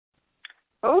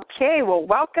Okay, well,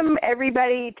 welcome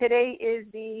everybody. Today is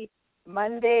the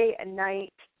Monday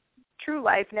night True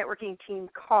Life Networking Team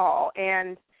call.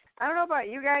 And I don't know about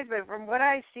you guys, but from what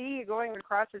I see going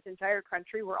across this entire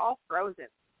country, we're all frozen.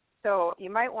 So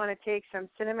you might want to take some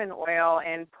cinnamon oil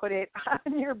and put it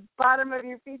on your bottom of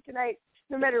your feet tonight,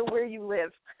 no matter where you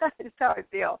live. That's how I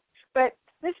feel. But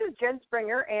this is Jen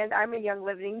Springer, and I'm a Young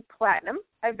Living Platinum.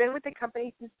 I've been with the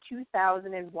company since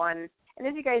 2001. And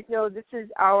as you guys know, this is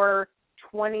our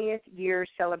 20th year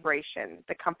celebration.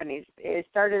 The company's it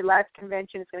started last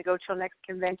convention. It's going to go till next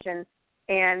convention,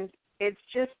 and it's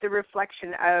just the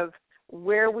reflection of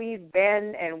where we've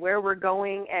been and where we're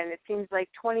going. And it seems like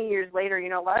 20 years later,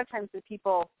 a lot of times when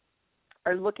people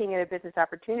are looking at a business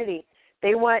opportunity,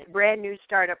 they want brand new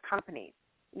startup companies.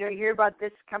 You hear about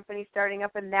this company starting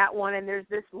up and that one, and there's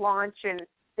this launch, and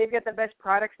they've got the best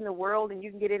products in the world, and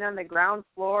you can get in on the ground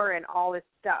floor and all this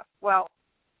stuff. Well,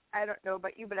 I don't know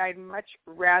about you, but I'd much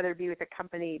rather be with a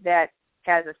company that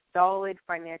has a solid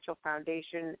financial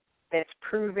foundation, that's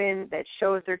proven, that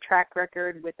shows their track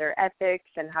record with their ethics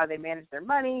and how they manage their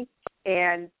money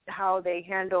and how they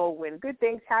handle when good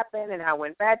things happen and how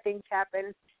when bad things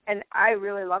happen. And I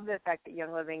really love the fact that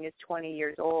Young Living is 20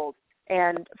 years old.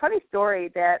 And a funny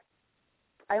story that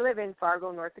I live in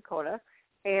Fargo, North Dakota,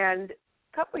 and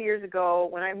a couple of years ago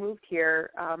when I moved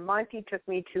here, Monty took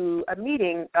me to a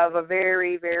meeting of a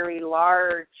very, very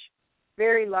large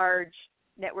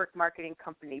network marketing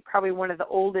company, probably one of the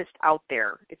oldest out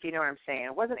there, if you know what I'm saying.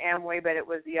 It wasn't Amway, but it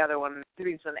was the other one, it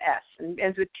begins with an S and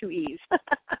ends with two E's.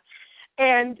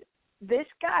 And this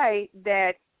guy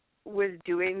that was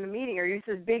doing the meeting, or he's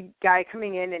this big guy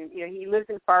coming in, and he lives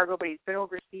in Fargo, but he's been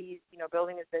overseas,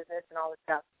 building his business and all this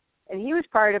stuff. And he was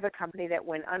part of a company that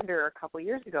went under a couple of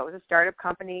years ago. It was a startup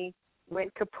company,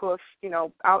 went kapoof,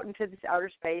 out into this outer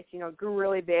space, grew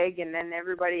really big, and then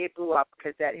everybody blew up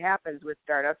because that happens with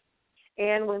startups.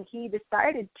 And when he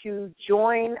decided to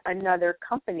join another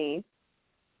company,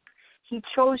 he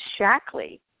chose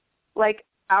Shaklee. Like,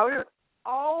 out of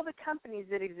all the companies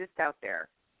that exist out there,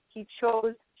 he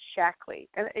chose Shaklee.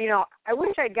 And, I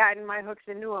wish I'd gotten my hooks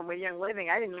into him with Young Living.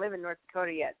 I didn't live in North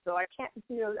Dakota yet, so I can't,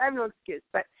 I have no excuse.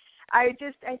 But I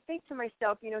think to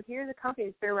myself, here's a company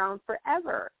that's been around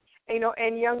forever.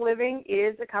 And Young Living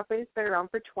is a company that's been around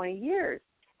for 20 years.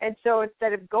 And so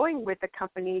instead of going with a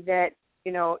company that,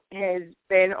 has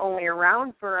been only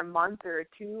around for a month or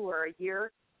two or a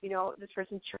year, this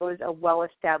person chose a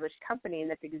well-established company, and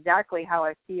that's exactly how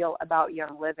I feel about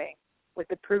Young Living. With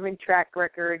the proven track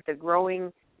record, the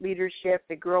growing leadership,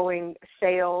 the growing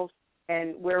sales,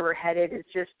 and where we're headed is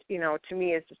just, to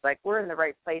me, it's just like we're in the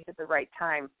right place at the right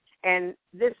time. And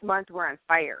this month we're on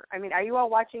fire. I mean, are you all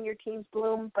watching your teams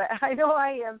bloom? But I know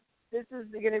I am. This is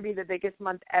going to be the biggest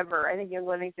month ever. I think Young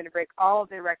Living is going to break all of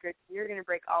their records. You're going to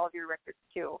break all of your records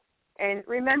too. And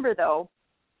remember, though,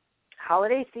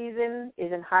 holiday season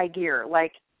is in high gear,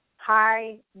 like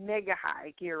mega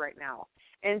high gear right now.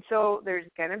 And so there's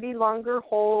going to be longer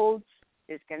holds.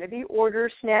 There's going to be order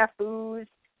snafus.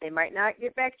 They might not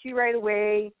get back to you right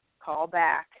away. Call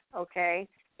back, okay?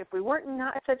 If we weren't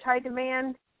not such high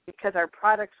demand, because our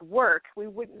products work, we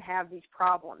wouldn't have these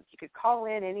problems. You could call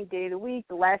in any day of the week,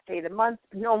 the last day of the month,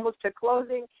 almost to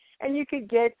closing, and you could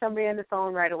get somebody on the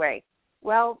phone right away.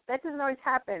 Well, that doesn't always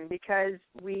happen because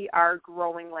we are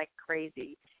growing like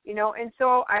crazy, and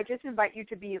so I just invite you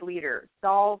to be a leader.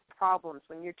 Solve problems.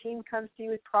 When your team comes to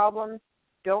you with problems,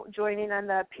 don't join in on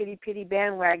the pity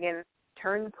bandwagon.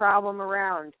 Turn the problem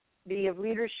around. Be of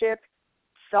leadership.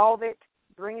 Solve it.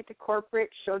 Bring it to corporate.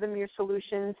 Show them your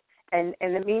solutions. And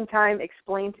in the meantime,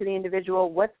 explain to the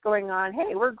individual what's going on.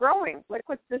 Hey, we're growing.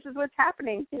 This is what's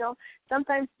happening.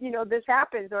 Sometimes, this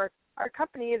happens, or our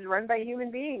company is run by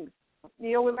human beings.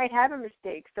 We might have a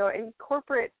mistake. So in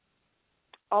corporate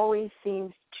always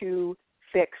seems to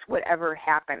fix whatever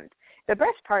happened. The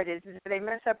best part is if they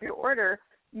mess up your order,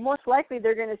 most likely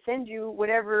they're going to send you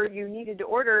whatever you needed to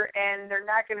order, and they're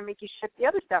not going to make you ship the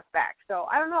other stuff back. So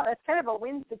I don't know. That's kind of a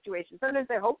win situation. Sometimes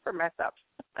I hope for mess-ups.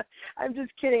 I'm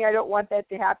just kidding. I don't want that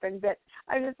to happen, but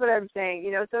that's what I'm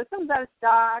saying. So if something's out of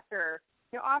stock, or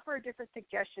offer a different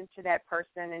suggestion to that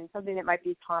person and something that might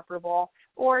be comparable,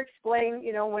 or explain,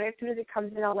 when as soon as it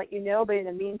comes in, I'll let you know, but in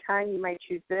the meantime, you might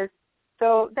choose this.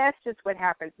 So that's just what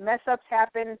happens. Mess-ups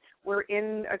happen. We're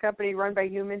in a company run by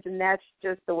humans, and that's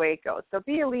just the way it goes. So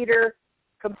be a leader.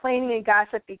 Complaining and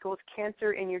gossip equals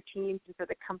cancer in your teams and for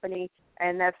the company,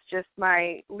 and that's just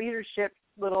my leadership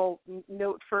little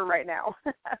note for right now.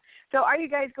 So are you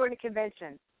guys going to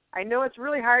convention? I know it's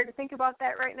really hard to think about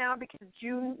that right now because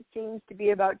June seems to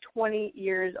be about 20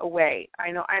 years away.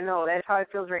 I know. That's how it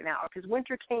feels right now because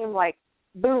winter came like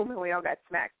boom, and we all got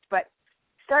smacked. But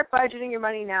start budgeting your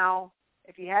money now.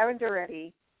 If you haven't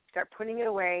already, start putting it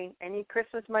away. Any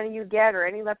Christmas money you get or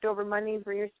any leftover money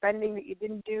for your spending that you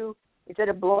didn't do, instead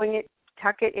of blowing it,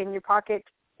 tuck it in your pocket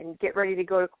and get ready to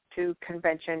go to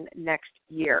convention next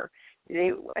year.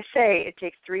 They say it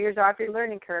takes 3 years off your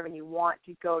learning curve and you want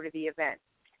to go to the event.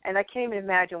 And I can't even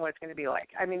imagine what it's going to be like.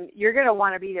 I mean, you're going to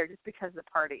want to be there just because of the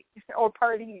party or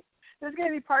parties. There's going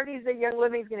to be parties that Young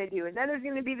Living is going to do, and then there's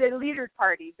going to be the leaders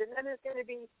parties, and then there's going to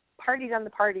be parties on the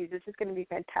parties. This is going to be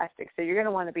fantastic. So you're going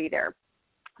to want to be there.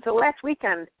 So last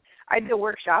weekend, I did a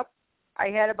workshop. I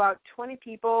had about 20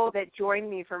 people that joined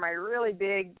me for my really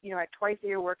big, a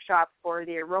twice-a-year workshop for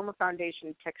the Aroma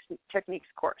Foundation Techniques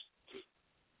course.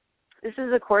 This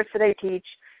is a course that I teach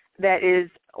that is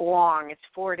long. It's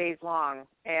 4 days long,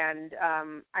 and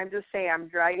I'm just saying I'm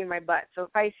dragging my butt. So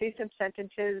if I say some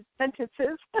sentences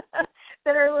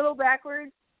that are a little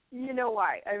backwards, you know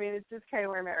why. I mean, it's just kind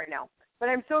of where I'm at right now. But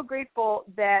I'm so grateful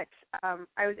that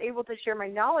I was able to share my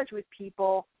knowledge with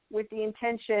people with the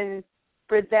intention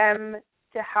for them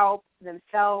to help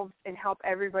themselves and help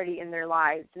everybody in their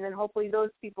lives. And then hopefully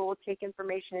those people will take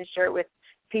information and share it with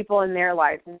people in their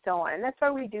lives and so on. And that's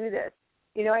why we do this.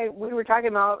 We were talking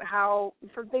about how,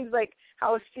 for things like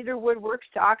how cedar wood works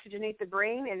to oxygenate the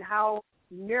brain and how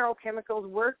neurochemicals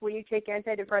work when you take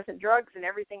antidepressant drugs and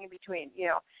everything in between,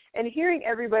 And hearing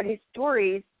everybody's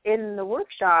stories in the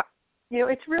workshop,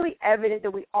 it's really evident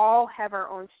that we all have our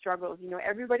own struggles.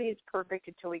 Everybody is perfect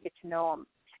until we get to know them.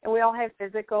 And we all have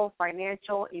physical,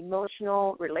 financial,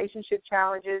 emotional, relationship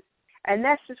challenges. And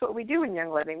that's just what we do in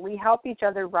Young Living. We help each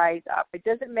other rise up. It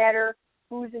doesn't matter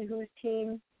who's in whose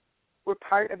team. We're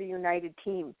part of a united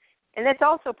team. And that's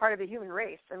also part of the human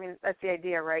race. I mean, that's the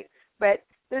idea, right? But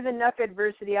there's enough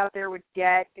adversity out there with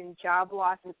debt and job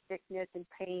loss and sickness and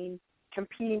pain,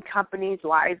 competing companies,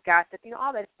 lies, gossip,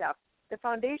 all that stuff. The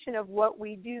foundation of what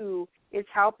we do is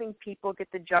helping people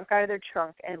get the junk out of their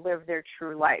trunk and live their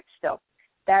true life. So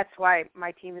that's why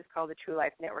my team is called the True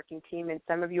Life Networking Team, and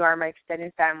some of you are my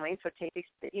extended family, so take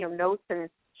notes and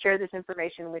share this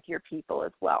information with your people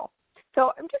as well.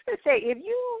 So I'm just going to say, if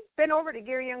you've been over to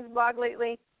Gary Young's blog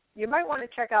lately, you might want to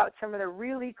check out some of the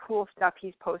really cool stuff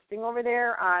he's posting over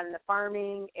there on the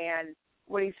farming and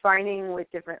what he's finding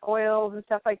with different oils and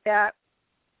stuff like that.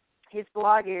 His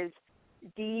blog is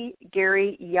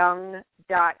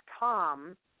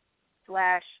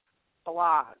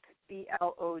dgaryyoung.com/blog,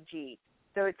 B-L-O-G.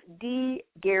 So it's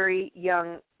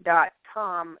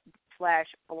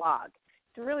dgaryyoung.com/blog.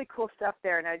 Some really cool stuff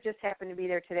there, and I just happened to be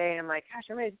there today, and I'm like, gosh,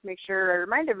 I'm going to make sure I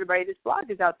remind everybody this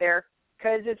blog is out there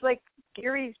because it's like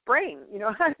Gary's brain,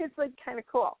 it's like kind of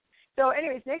cool. So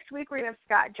anyways, next week we're going to have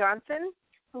Scott Johnson,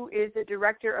 who is the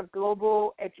Director of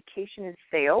Global Education and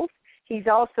Sales. He's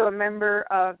also a member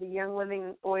of the Young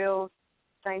Living Oils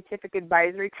Scientific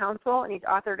Advisory Council, and he's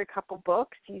authored a couple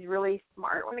books. He's really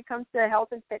smart when it comes to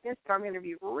health and fitness, so I'm going to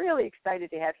be really excited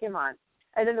to have him on.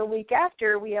 And then the week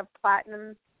after, we have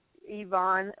Platinum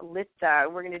Yvonne Litza.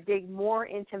 We're going to dig more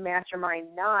into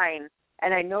Mastermind 9,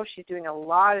 and I know she's doing a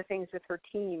lot of things with her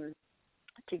team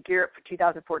to gear up for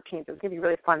 2014, so it's going to be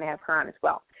really fun to have her on as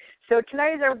well. So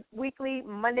tonight is our weekly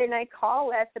Monday night call.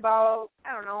 Lasts about,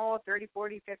 30,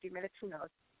 40, 50 minutes, who knows.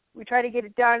 We try to get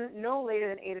it done no later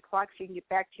than 8 o'clock so you can get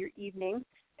back to your evening.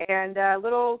 And a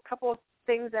little couple of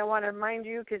things I want to remind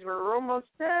you because we're almost,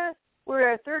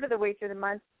 we're a third of the way through the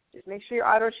month. Just make sure your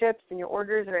auto ships and your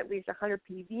orders are at least 100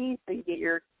 PV so you get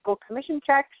your full commission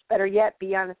checks. Better yet,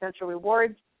 be on Essential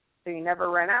Rewards so you never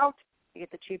run out. You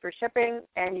get the cheaper shipping,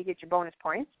 and you get your bonus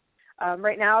points.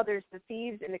 Right now, there's the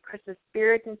Thieves and the Christmas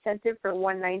Spirit incentive for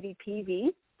 190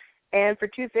 PV. And for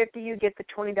 $250, you get the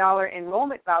 $20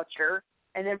 enrollment voucher.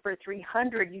 And then for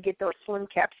 $300, you get those slim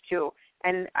caps, too.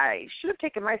 And I should have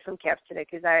taken my slim caps today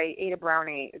because I ate a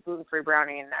gluten-free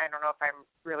brownie, and I don't know if I'm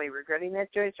really regretting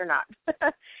that choice or not.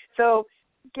 So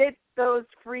get those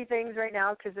free things right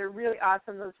now because they're really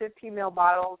awesome, those 15-ml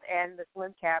bottles and the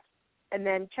slim caps. And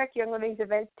then check Young Living's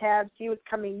events tab, see what's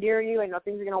coming near you. I know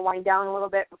things are going to wind down a little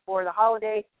bit before the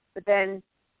holiday, but then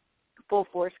full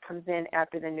force comes in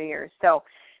after the New Year's. So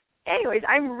anyways,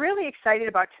 I'm really excited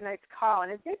about tonight's call,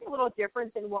 and it's going to be a little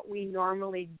different than what we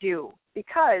normally do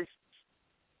because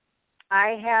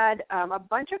I had a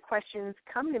bunch of questions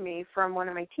come to me from one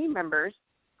of my team members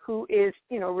who is,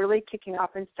 really kicking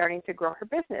off and starting to grow her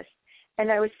business.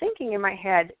 And I was thinking in my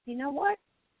head, you know what?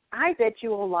 I bet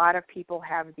you a lot of people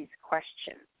have these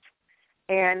questions.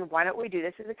 And why don't we do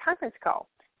this as a conference call?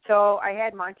 So I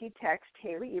had Monty text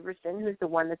Haley Everson, who's the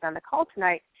one that's on the call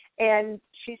tonight, and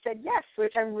she said yes,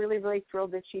 which I'm really, really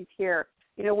thrilled that she's here.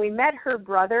 We met her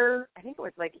brother, I think it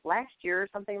was like last year or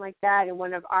something like that, in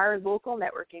one of our local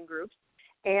networking groups.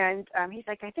 And he's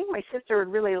like, I think my sister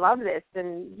would really love this.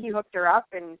 And he hooked her up,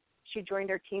 and she joined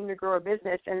our team to grow a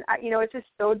business. And, it's just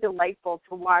so delightful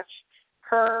to watch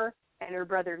her and her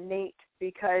brother Nate,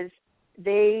 because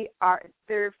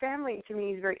their family to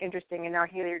me is very interesting. And now,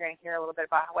 Haley, you're going to hear a little bit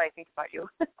about what I think about you.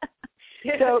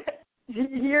 So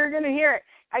you're going to hear it.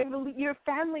 I believe your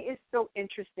family is so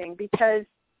interesting because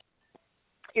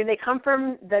they come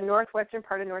from the northwestern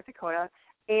part of North Dakota,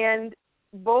 and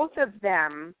both of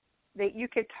them, you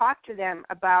could talk to them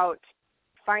about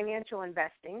financial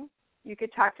investing. You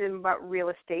could talk to them about real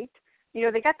estate.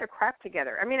 They got their crap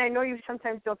together. I mean, I know you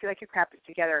sometimes don't feel like your crap is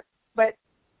together, but,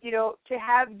 to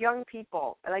have young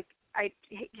people, like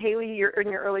Haley, you're in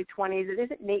your early 20s.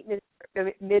 Isn't Nate in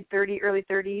his mid-30s, early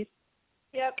 30s?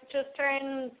 Yep, just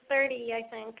turned 30, I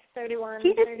think, 31,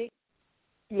 30.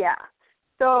 Yeah.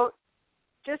 So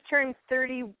just turned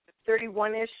 30,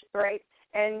 31-ish, right?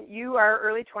 And you are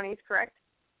early 20s, correct?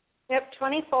 Yep,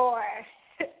 24.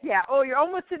 Yeah. Oh, you're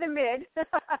almost to the mid.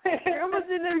 You're almost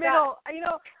in the middle.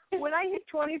 When I hit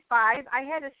 25, I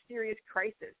had a serious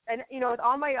crisis. And, with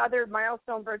all my other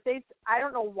milestone birthdays, I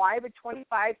don't know why, but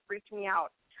 25 freaked me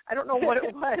out. I don't know what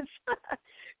it was.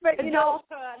 But,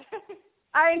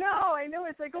 I know.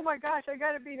 It's like, oh, my gosh, I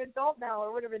got to be an adult now,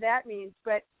 or whatever that means.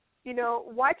 But,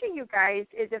 watching you guys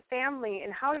as a family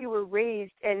and how you were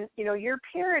raised and, your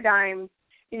paradigms,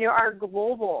 are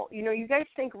global. You guys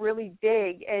think really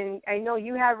big. And I know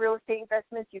you have real estate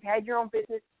investments. You've had your own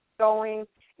business going.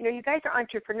 You guys are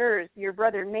entrepreneurs. Your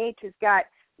brother Nate has got,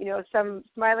 some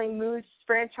Smiling Moose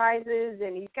franchises,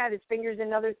 and he's got his fingers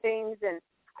in other things. And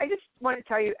I just want to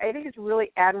tell you, I think it's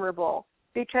really admirable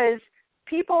because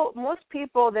most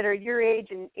people that are your age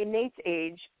and in Nate's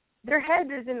age, their head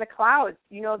is in the clouds.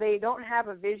 They don't have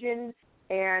a vision,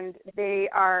 and they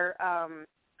are, how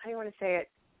do you want to say it?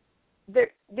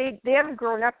 They haven't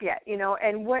grown up yet,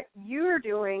 and what you're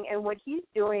doing and what he's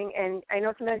doing, and I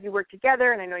know sometimes you work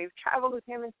together, and I know you've traveled with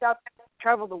him and stuff,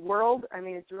 traveled the world. I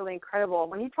mean, it's really incredible.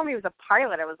 When he told me he was a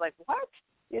pilot, I was like, what?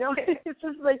 It's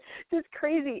just like, just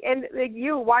crazy. And like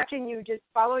watching you just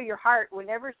follow your heart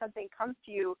whenever something comes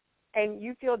to you and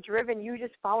you feel driven, you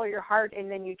just follow your heart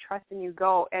and then you trust and you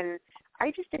go. And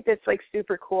I just think that's like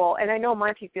super cool. And I know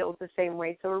Monty feels the same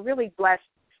way. So we're really blessed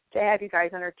to have you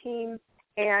guys on our team.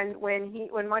 And when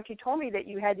Monty told me that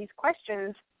you had these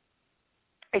questions,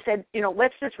 I said,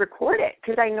 let's just record it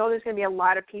because I know there's going to be a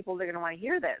lot of people that are going to want to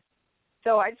hear this.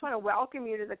 So I just want to welcome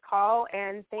you to the call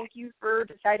and thank you for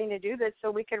deciding to do this so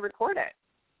we can record it.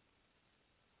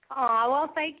 Oh,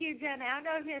 well, thank you, Jen. I don't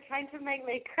know if you're trying to make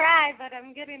me cry, but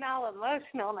I'm getting all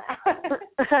emotional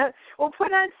now. We'll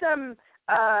put on some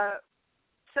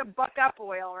Buck Up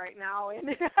oil right now. And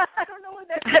I don't know what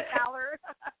that's color.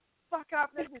 Buck Up.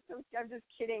 I'm just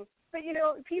kidding. But,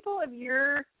 people of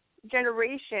your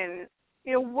generation,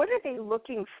 what are they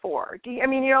looking for?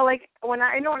 Like when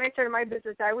I started my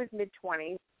business, I was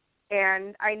mid-20s,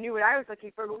 and I knew what I was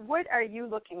looking for. But what are you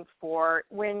looking for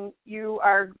when you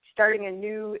are starting a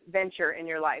new venture in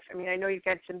your life? I mean, I know you've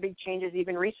had some big changes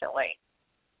even recently.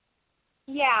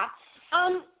 Yeah.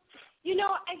 I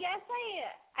guess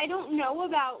I don't know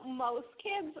about most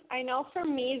kids. I know for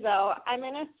me, though, I'm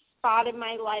in a spot in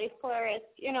my life where it's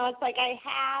like I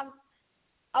have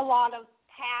a lot of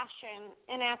passion,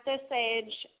 and at this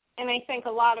age, and I think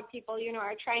a lot of people,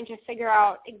 are trying to figure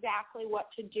out exactly what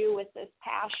to do with this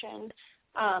passion.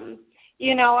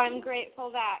 I'm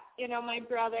grateful that, my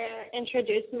brother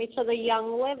introduced me to the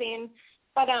Young Living,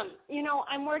 but,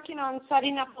 I'm working on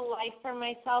setting up a life for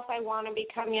myself. I want to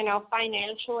become,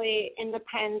 financially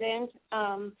independent.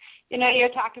 You're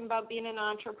talking about being an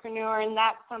entrepreneur, and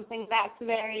that's something that's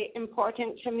very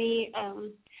important to me.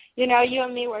 You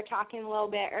and me were talking a little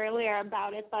bit earlier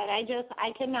about it, but I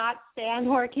cannot stand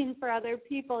working for other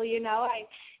people,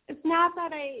 It's not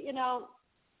that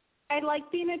I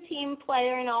like being a team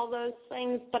player and all those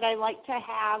things, but I like to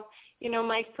have,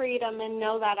 my freedom and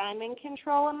know that I'm in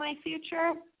control of my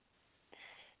future.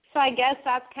 So I guess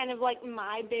that's kind of like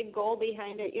my big goal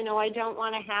behind it. I don't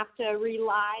want to have to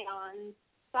rely on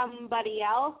somebody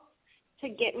else to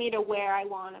get me to where I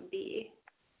want to be.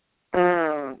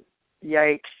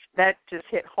 Yikes. That just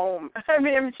hit home. I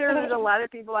mean, I'm sure there's a lot of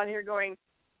people out here going,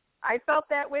 I felt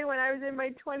that way when I was in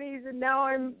my 20s, and now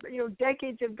I'm,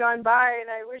 decades have gone by, and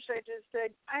I wish I just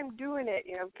said, I'm doing it,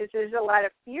 because there's a lot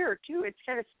of fear, too. It's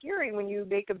kind of scary when you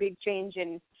make a big change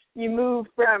and you move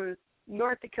from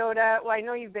North Dakota. Well, I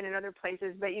know you've been in other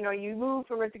places, but, you move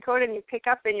from North Dakota and you pick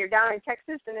up and you're down in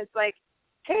Texas, and it's like,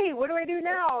 hey, what do I do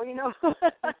now,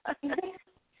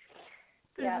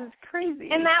 This is crazy.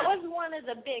 And that was one of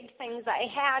the big things I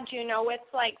had,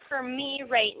 It's like for me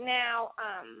right now,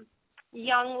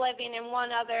 Young Living and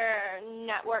one other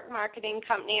network marketing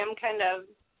company I'm kind of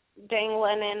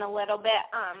dangling in a little bit.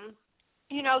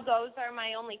 Those are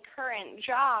my only current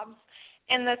jobs.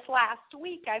 And this last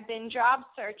week I've been job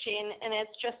searching, and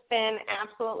it's just been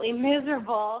absolutely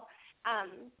miserable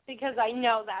because I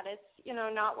know that it's,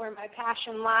 not where my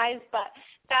passion lies. But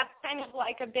that's kind of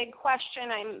like a big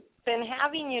question I've been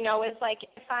having, is like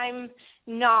if I'm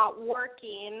not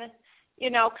working,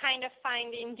 kind of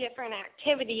finding different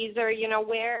activities or,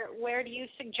 where do you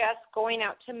suggest going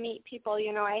out to meet people?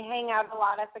 I hang out a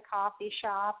lot at the coffee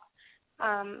shop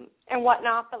and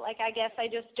whatnot, but I guess I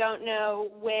just don't know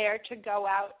where to go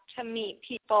out to meet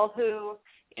people who,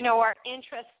 are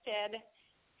interested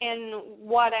in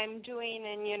what I'm doing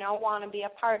and, want to be a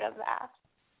part of that.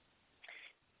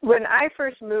 When I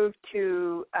first moved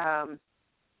to,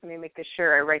 let me make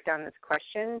sure I write down this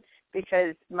question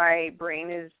because my brain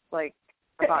is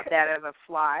about that of a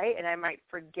fly and I might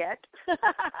forget.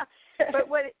 But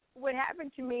what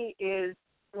happened to me is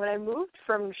when I moved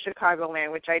from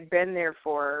Chicagoland, which I'd been there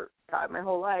for my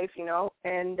whole life,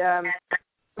 and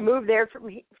moved there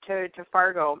to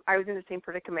Fargo, I was in the same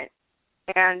predicament.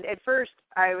 And at first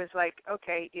I was like,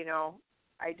 okay,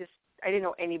 I didn't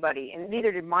know anybody, and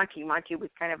neither did Monty. Monty was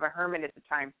kind of a hermit at the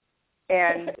time.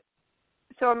 And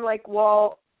so I'm like,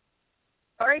 well,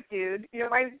 all right, dude.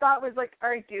 My thought was like, all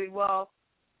right, dude, well,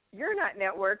 you're not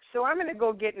networked, so I'm going to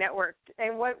go get networked.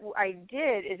 And what I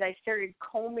did is I started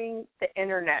combing the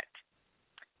internet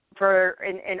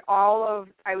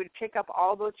I would pick up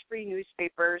all those free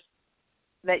newspapers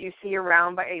that you see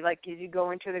around as you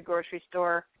go into the grocery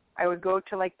store. I would go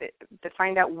to to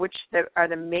find out which are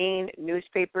the main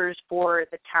newspapers for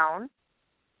the town,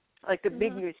 the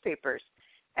big newspapers.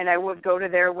 And I would go to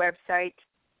their website.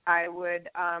 I would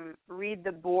read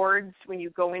the boards when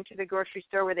you go into the grocery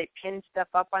store where they pin stuff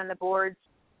up on the boards,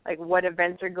 like what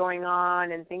events are going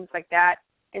on and things like that.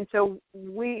 And so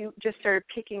we just started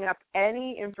picking up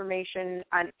any information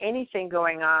on anything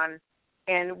going on,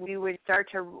 and we would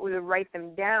write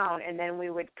them down, and then we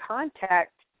would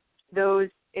contact those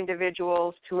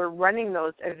individuals who are running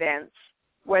those events,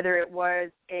 whether it was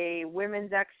a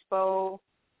women's expo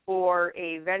or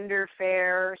a vendor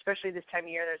fair, especially this time of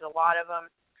year. There's a lot of them.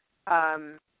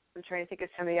 I'm trying to think of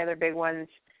some of the other big ones.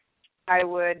 I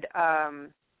would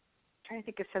trying to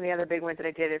think of some of the other big ones that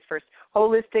I did at first.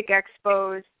 Holistic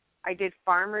expos. I did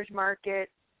farmers market.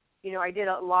 I did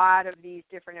a lot of these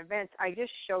different events. I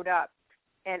just showed up,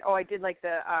 and I did the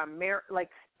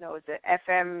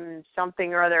FM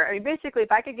something or other. I mean, basically,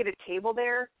 if I could get a table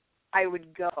there, I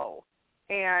would go,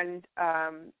 and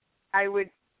I would,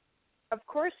 of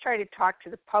course, try to talk to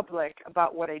the public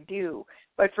about what I do.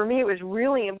 But for me, it was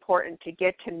really important to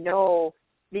get to know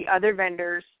the other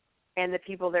vendors and the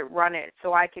people that run it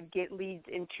so I could get leads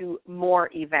into more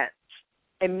events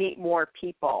and meet more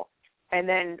people. And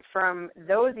then from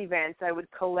those events, I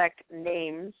would collect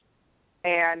names,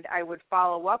 and I would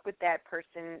follow up with that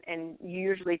person and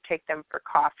usually take them for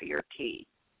coffee or tea.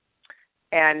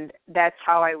 And that's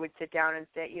how I would sit down and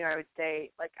say, I would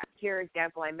say, here,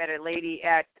 example, I met a lady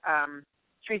at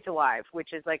Streets Alive,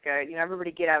 which is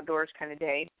everybody get outdoors kind of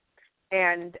day.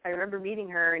 And I remember meeting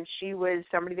her, and she was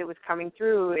somebody that was coming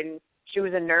through, and she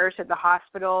was a nurse at the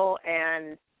hospital,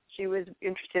 and she was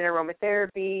interested in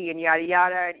aromatherapy and yada,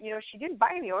 yada. She didn't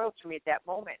buy any oils from me at that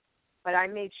moment, but I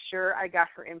made sure I got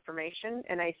her information,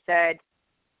 and I said,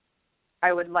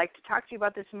 I would like to talk to you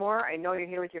about this more. I know you're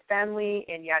here with your family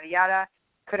and yada, yada.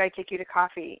 Could I take you to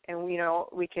coffee? And,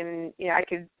 we can, I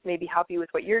could maybe help you with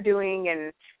what you're doing,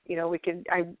 and,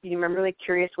 I'm really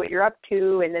curious what you're up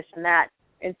to and this and that.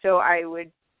 And so I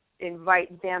would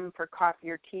invite them for coffee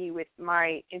or tea with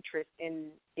my interest in,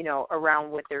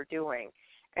 around what they're doing.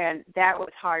 And that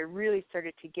was how I really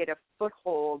started to get a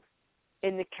foothold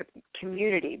in the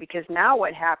community, because now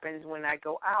what happens when I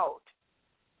go out,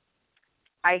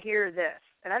 I hear this,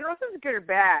 and I don't know if it's good or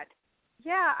bad.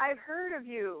 Yeah, I've heard of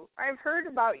you. I've heard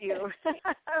about you.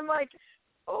 I'm like,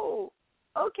 oh,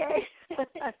 okay.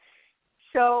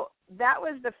 So that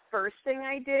was the first thing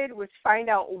I did, was find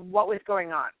out what was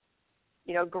going on.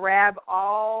 Grab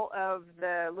all of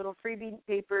the little freebie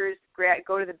papers,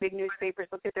 go to the big newspapers,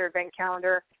 look at their event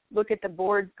calendar, look at the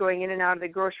boards going in and out of the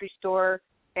grocery store,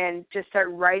 and just start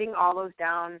writing all those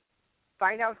down,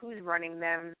 find out who's running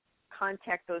them,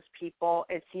 contact those people,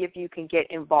 and see if you can get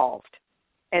involved.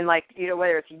 And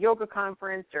whether it's a yoga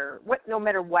conference or no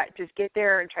matter what, just get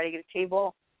there and try to get a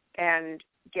table and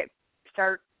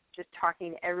start just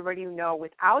talking to everybody you know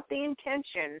without the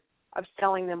intention of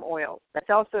selling them oils. That's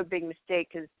also a big mistake,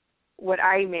 because what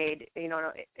I made,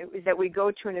 is that we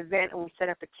go to an event and we set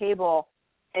up a table,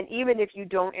 and even if you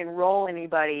don't enroll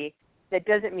anybody, that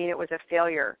doesn't mean it was a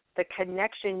failure. The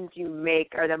connections you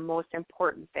make are the most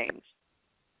important things,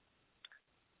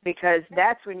 because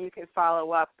that's when you can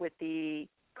follow up with the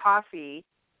coffee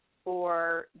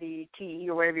or the tea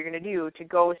or whatever you're going to do to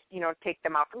go, take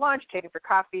them out for lunch, take them for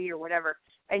coffee or whatever,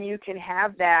 and you can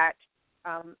have that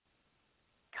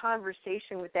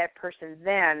conversation with that person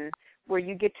then where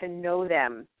you get to know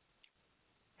them.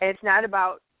 And it's not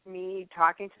about me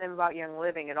talking to them about Young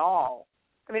Living at all.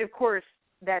 I mean, of course,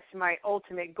 that's my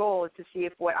ultimate goal, is to see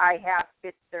if what I have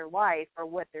fits their life or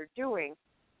what they're doing.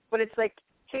 But it's like,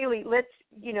 Kaylee,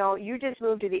 you just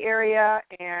moved to the area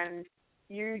and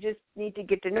you just need to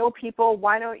get to know people.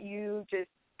 Why don't you just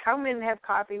come in and have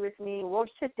coffee with me? We'll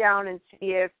sit down and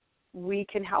see if we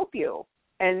can help you.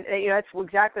 And, that's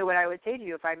exactly what I would say to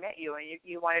you if I met you and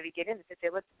you wanted to get in. I'd say,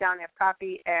 let's sit down and have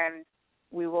coffee and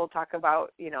we will talk about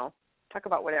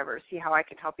whatever, see how I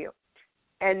can help you.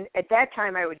 And at that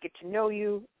time, I would get to know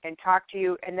you and talk to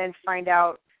you and then find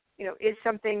out, is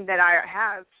something that I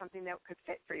have something that could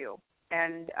fit for you.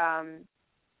 And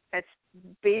that's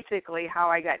basically how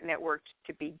I got networked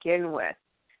to begin with.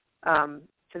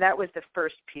 So that was the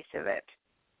first piece of it.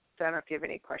 So I don't know if you have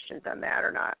any questions on that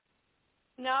or not.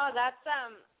 No,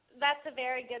 that's a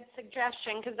very good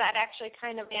suggestion, because that actually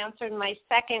kind of answered my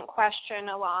second question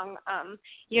along.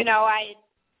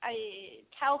 I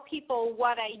tell people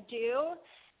what I do,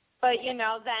 but,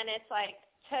 then it's like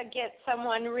to get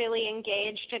someone really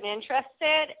engaged and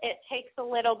interested, it takes a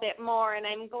little bit more. And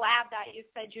I'm glad that you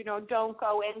said, don't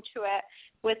go into it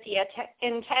with the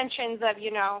intentions of,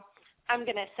 I'm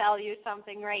going to sell you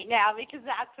something right now, because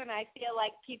that's when I feel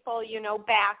like people,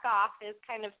 back off is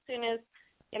kind of soon as,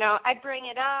 I bring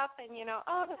it up and,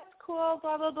 oh, that's cool,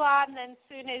 blah, blah, blah. And then as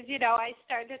soon as, I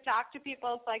start to talk to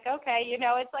people, it's like, okay,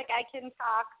 it's like I can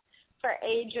talk for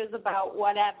ages about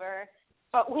whatever.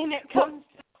 But when it comes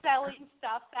to selling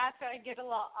stuff, that's where I get a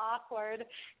little awkward,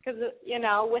 because,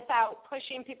 without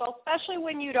pushing people, especially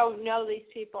when you don't know these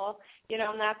people,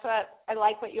 and that's what I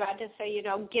like what you had to say,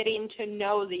 getting to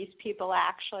know these people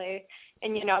actually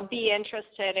and, be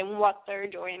interested in what they're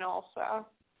doing also.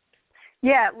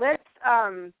 Yeah,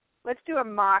 let's do a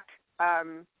mock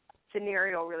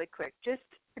scenario really quick. Just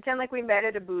pretend like we met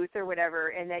at a booth or whatever,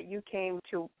 and that you came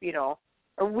to,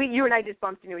 or you and I just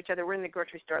bumped into each other. We're in the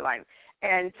grocery store line,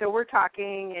 and so we're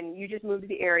talking, and you just moved to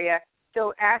the area.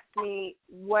 So ask me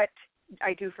what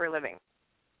I do for a living.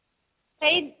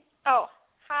 Hi,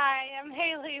 I'm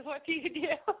Haley. What do you do?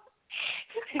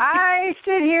 I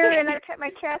sit here and I pet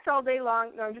my cats all day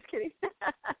long. No, I'm just kidding.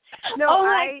 No, oh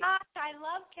my gosh, I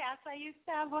love cats. I used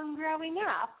to have one growing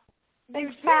up.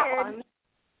 They're fat ones.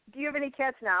 Do you have any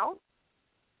cats now?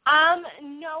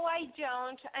 No, I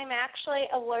don't. I'm actually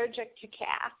allergic to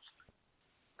cats.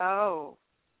 Oh,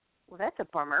 well, that's a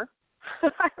bummer.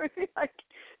 I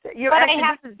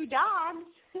have 2 dogs.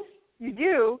 You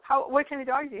do? What kind of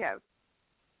dogs do you have?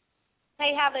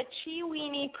 I have a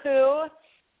Chiweenie Poo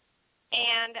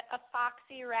and a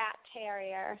Foxy Rat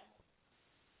Terrier.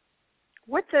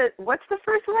 What's the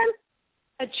first one?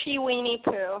 A Chiweenie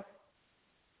Poo.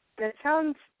 That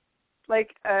sounds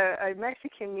like a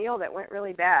Mexican meal that went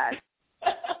really bad.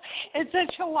 It's a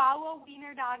Chihuahua,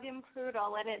 Wiener Dog, and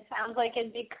Poodle, and it sounds like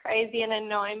it'd be crazy and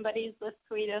annoying, but he's the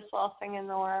sweetest little thing in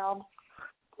the world.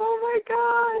 Oh my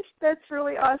gosh, that's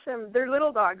really awesome. They're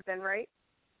little dogs then, right?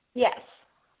 Yes.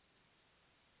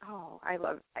 Oh, I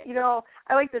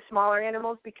like the smaller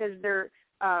animals because they're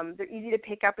easy to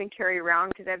pick up and carry around,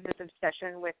 because I have this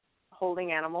obsession with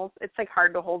holding animals. It's like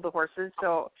hard to hold the horses.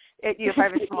 So if I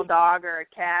have a small dog or a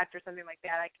cat or something like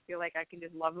that, I feel like I can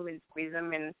just love them and squeeze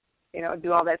them and,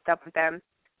 do all that stuff with them.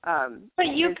 But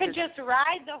you could just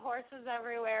ride the horses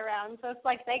everywhere around. So it's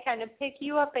like they kind of pick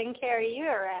you up and carry you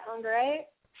around, right?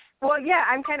 Well, yeah,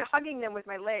 I'm kind of hugging them with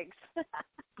my legs.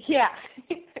 Yeah.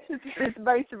 It's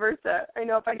vice versa. I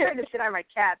know if I tried to sit on my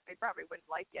cat, they probably wouldn't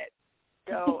like it.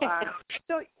 So,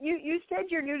 so you said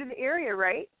you're new to the area,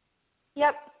 right?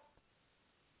 Yep.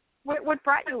 What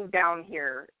brought you down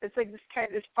here? It's like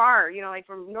this far, like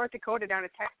from North Dakota down to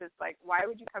Texas. Like, why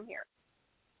would you come here?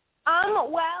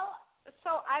 Well,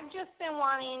 so I've just been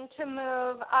wanting to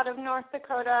move out of North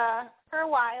Dakota for a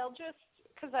while, just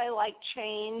because I like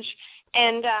change.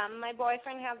 And my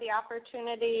boyfriend had the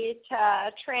opportunity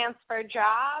to transfer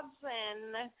jobs,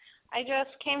 and I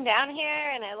just came down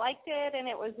here, and I liked it, and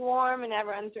it was warm, and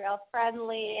everyone's real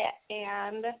friendly,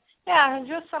 and yeah, it was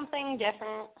just something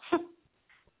different.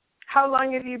 How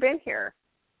long have you been here?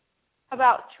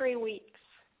 About 3 weeks.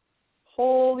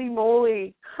 Holy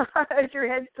moly. Is your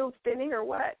head still spinning or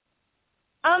what?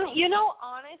 Honestly,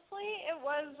 it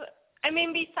was,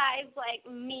 besides, like,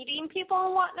 meeting people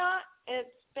and whatnot, it's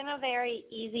been a very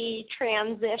easy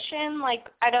transition. Like,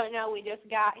 I don't know, we just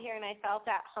got here and I felt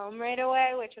at home right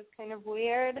away, which is kind of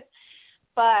weird.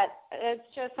 But it's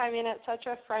just, I mean, it's such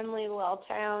a friendly little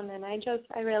town, and I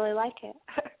really like it.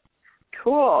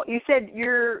 Cool. You said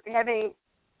you're having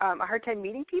a hard time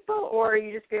meeting people, or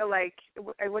you just feel like,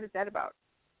 what is that about?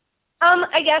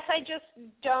 I guess I just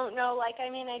don't know. Like, I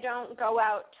mean, I don't go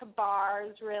out to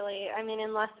bars, really. I mean,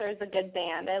 unless there's a good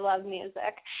band. I love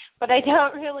music. But I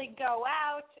don't really go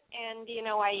out, and, you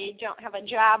know, I don't have a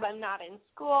job. I'm not in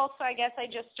school, so I guess I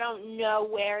just don't know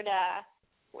where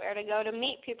to go to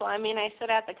meet people. I mean, I sit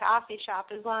at the coffee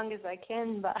shop as long as I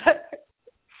can, but...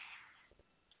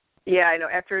 Yeah, I know.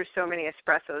 After so many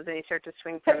espressos, then you start to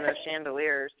swing from those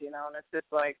chandeliers, you know, and it's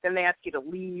just like, then they ask you to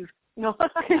leave. No,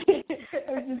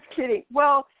 I'm just kidding.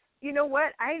 Well, you know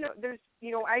what? I know there's,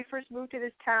 you know, I first moved to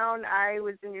this town. I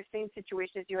was in your same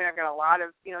situation as you, and I've got a lot of,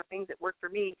 you know, things that work for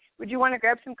me. Would you want to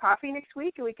grab some coffee next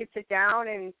week, and we could sit down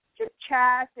and just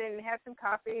chat and have some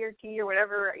coffee or tea or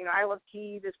whatever? You know, I love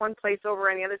tea. There's one place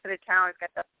over on the other side of town. It's got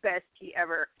the best tea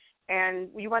ever. And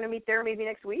you want to meet there maybe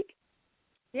next week?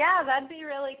 Yeah, that'd be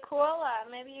really cool.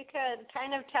 Maybe you could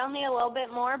kind of tell me a little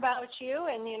bit more about you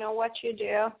and, you know, what you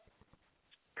do.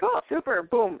 Cool, super,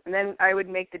 boom. And then I would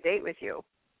make the date with you.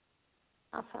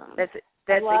 Awesome. That's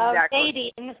I love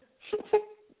exactly. dating.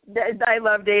 I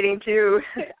love dating too.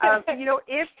 You know,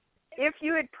 if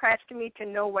you had pressed me to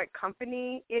know what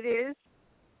company it is,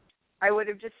 I would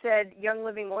have just said Young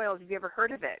Living Oils. Have you ever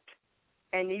heard of it?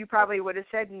 And you probably would have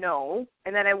said no.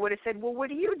 And then I would have said, well, what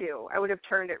do you do? I would have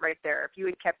turned it right there if you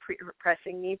had kept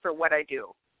pressing me for what I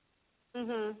do.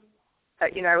 Mhm.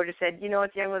 You know, I would have said, you know,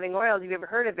 it's Young Living Oils. Have you ever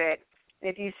heard of it?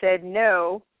 And if you said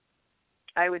no,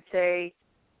 I would say,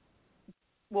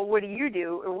 well, what do you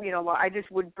do? Or, you know, well, I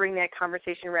just would bring that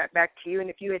conversation right back to you. And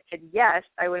if you had said yes,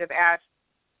 I would have asked,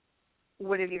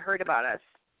 what have you heard about us?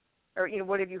 Or, you know,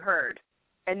 what have you heard?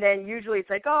 And then usually it's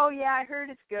like, oh yeah, I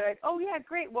heard it's good. Oh yeah,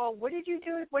 great. Well, what did you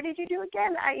do? What did you do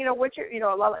again? You know, what's your, you know,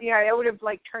 I would have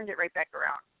like turned it right back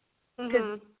around.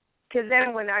 Because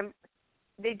then when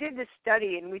they did this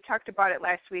study, and we talked about it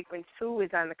last week when Sue was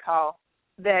on the call,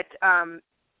 that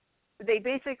they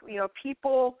basically, you know,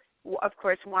 people of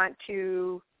course want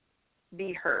to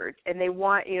be heard, and they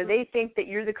want, you know, they think that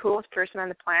you're the coolest person on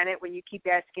the planet when you keep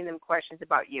asking them questions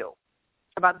about you.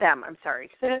 About them, I'm sorry.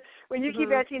 When you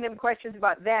keep asking them questions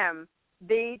about them,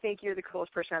 they think you're the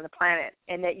coolest person on the planet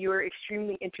and that you're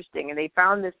extremely interesting. And they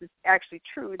found this is actually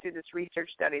true through this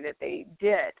research study that they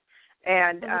did.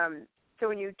 And so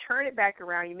when you turn it back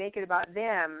around, you make it about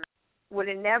them, what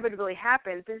inevitably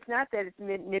happens is not that it's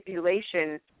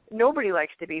manipulation. Nobody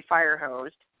likes to be fire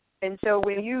hosed. And so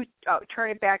when you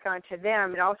turn it back onto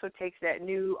them, it also takes that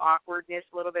new awkwardness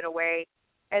a little bit away.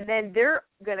 And then they're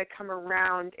going to come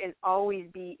around and always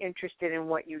be interested in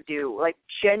what you do, like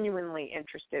genuinely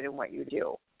interested in what you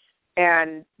do.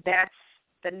 And that's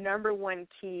the number one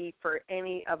key for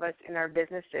any of us in our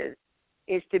businesses,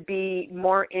 is to be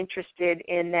more interested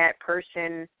in that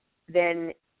person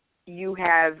than you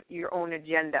have your own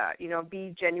agenda. You know,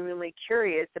 be genuinely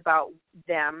curious about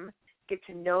them, get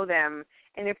to know them.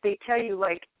 And if they tell you,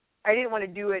 like, I didn't want to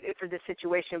do it for this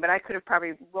situation, but I could have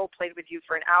probably role-played with you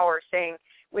for an hour saying,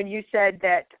 when you said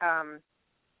that,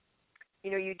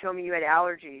 you know, you told me you had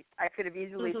allergies, I could have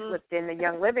easily slipped in the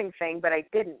Young Living thing, but I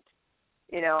didn't.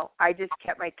 You know, I just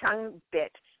kept my tongue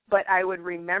bit. But I would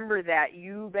remember that.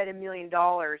 You bet $1 million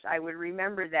I would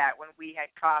remember that when we had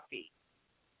coffee.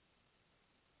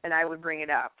 And I would bring it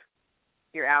up,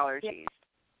 your allergies.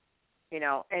 You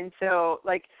know, and so,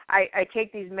 like, I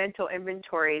take these mental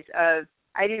inventories of,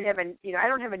 I don't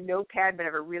have a notepad, but I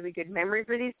have a really good memory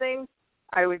for these things.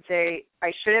 I would say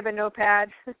I should have a notepad.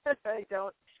 I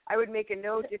don't. I would make a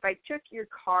note. If I took your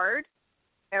card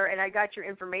and I got your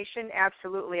information,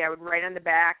 absolutely, I would write on the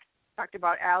back, talked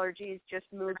about allergies, just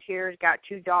moved here, got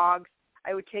 2 dogs.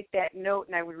 I would take that note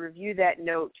and I would review that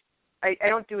note. I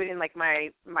don't do it in like my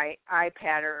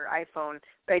iPad or iPhone,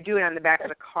 but I do it on the back of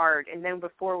the card. And then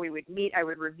before we would meet, I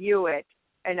would review it,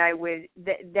 and I would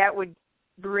that would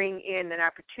bring in an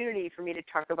opportunity for me to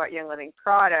talk about Young Living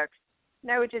products.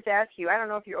 And I would just ask you, I don't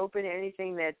know if you're open to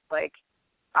anything that's like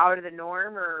out of the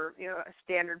norm or, you know, a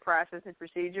standard process and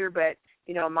procedure, but,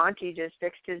 you know, Monty just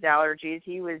fixed his allergies.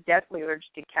 He was deathly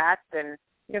allergic to cats, and,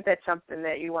 you know, if that's something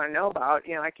that you want to know about,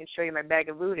 you know, I can show you my bag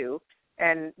of voodoo.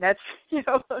 And that's, you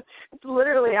know, it's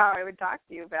literally how I would talk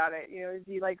to you about it. You know, it'd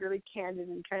be like really candid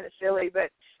and kind of silly, but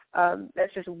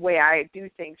that's just the way I do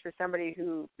things. For somebody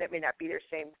that may not be their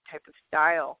same type of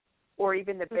style, or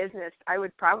even the business, I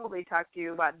would probably talk to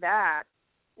you about that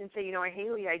and say, you know,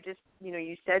 Haley,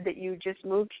 you said that you just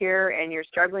moved here and you're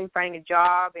struggling finding a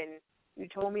job, and, You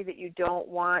told me that you don't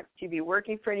want to be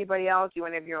working for anybody else. You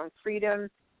want to have your own freedom.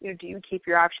 Do you keep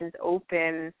your options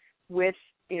open with,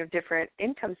 different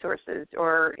income sources,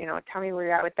 or, tell me where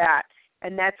you're at with that.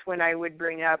 And that's when I would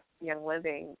bring up Young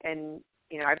Living. And,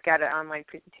 I've got an online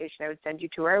presentation I would send you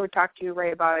to, where I would talk to you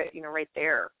right about it, right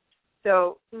there.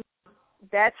 So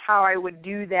that's how I would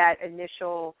do that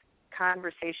initial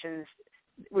conversations.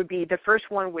 Would be the first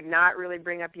one would not really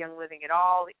bring up Young Living at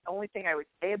all. The only thing I would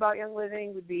say about Young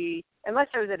Living would be, unless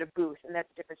I was at a booth, and that's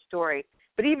a different story.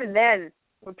 But even then,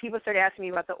 when people start asking me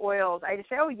about the oils, I just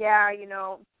say, oh, yeah,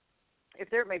 if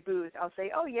they're at my booth, I'll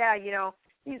say, oh, yeah,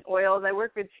 these oils. I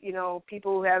work with,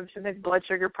 people who have sometimes blood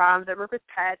sugar problems. I work with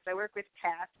pets. I work with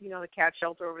cats, the cat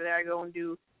shelter over there. I go and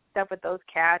do stuff with those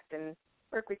cats and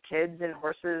work with kids and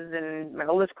horses. And my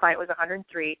oldest client was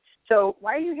 103. So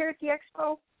why are you here at the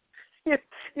expo? And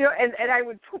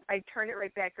I turn it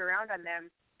right back around on them,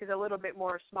 because a little bit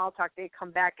more small talk, they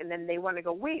come back and then they want to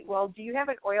go, wait, well, do you have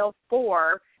an oil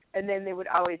for? And then they would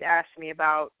always ask me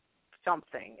about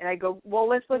something. And I go, well,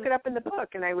 let's look it up in the book.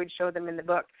 And I would show them in the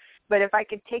book. But if I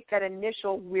could take that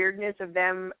initial weirdness of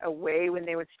them away when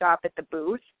they would stop at the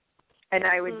booth, and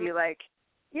I would be like,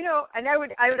 and I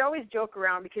would always joke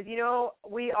around, because,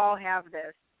 we all have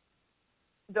this,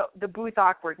 the booth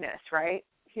awkwardness, right?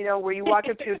 Where you walk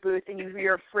up to a booth and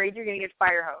you're afraid you're going to get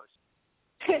fire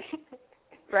hosed.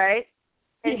 Right?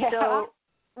 And so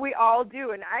we all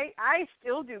do, and I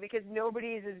still do, because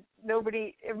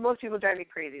most people drive me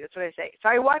crazy. That's what I say. So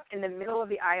I walk in the middle of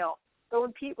the aisle. So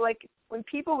when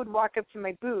people would walk up to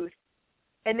my booth,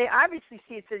 and they obviously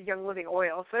see it says Young Living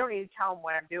Oil, so I don't need to tell them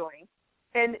what I'm doing.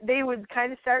 And they would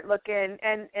kind of start looking,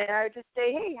 and I would just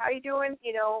say, hey, how you doing?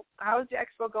 How's the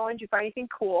expo going? Did you find anything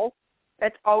cool?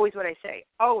 That's always what I say,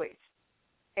 always.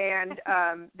 And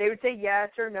they would say yes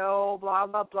or no, blah,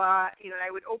 blah, blah. And I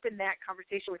would open that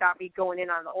conversation without me going in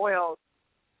on the oils.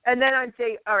 And then I'd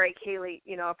say, all right, Haley,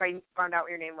 if I found out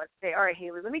what your name was, say, all right,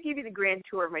 Haley, let me give you the grand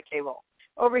tour of my table.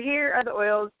 Over here are the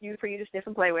oils for you to sniff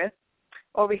and play with.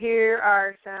 Over here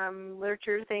are some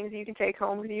literature things you can take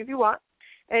home with you if you want.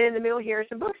 And in the middle here are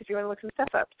some books if you want to look some stuff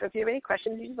up. So if you have any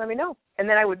questions, you just let me know. And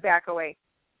then I would back away.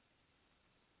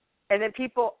 And then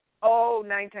people,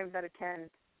 9 times out of 10,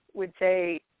 would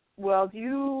say, well, do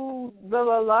you blah,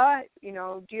 blah, blah, do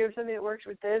you have something that works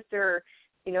with this? Or,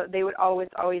 they would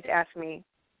always ask me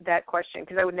that question,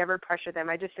 because I would never pressure them.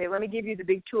 I just say, let me give you the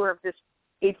big tour of this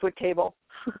 8-foot table.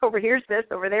 Over here's this,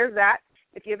 over there's that.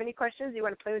 If you have any questions, you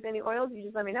want to play with any oils, you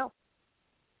just let me know.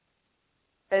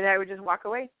 And I would just walk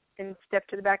away and step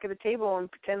to the back of the table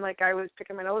and pretend like I was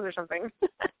picking my nose or something.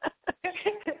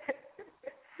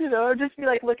 Just be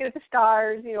like looking at the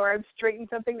stars, or I'm straightening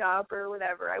something up or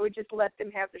whatever. I would just let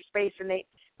them have their space. And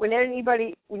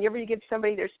whenever you give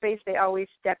somebody their space, they always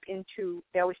step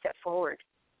forward.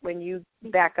 When you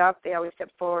back up, they always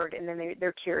step forward, and then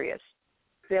they're curious.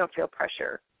 They don't feel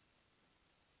pressure.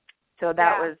 So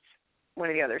that was one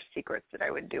of the other secrets that I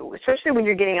would do, especially when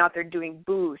you're getting out there doing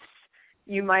booths.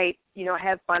 You might,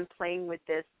 have fun playing with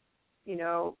this,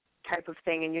 type of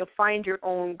thing, and you'll find your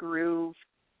own groove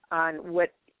on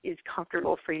what is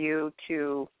comfortable for you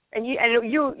to. And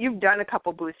you've done a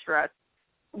couple booths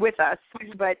with us,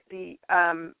 but the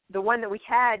one that we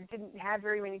had didn't have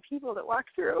very many people that walked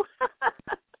through.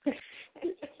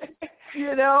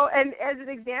 And as an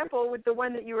example, with the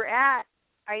one that you were at,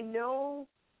 I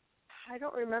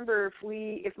don't remember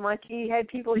if Monty had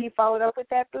people he followed up with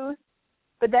that booth,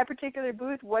 but that particular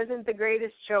booth wasn't the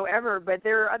greatest show ever. But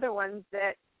there are other ones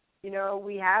that,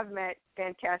 we have met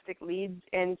fantastic leads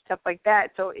and stuff like that.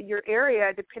 So your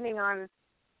area, depending on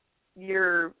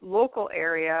your local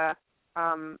area,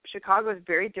 Chicago is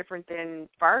very different than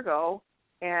Fargo.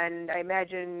 And I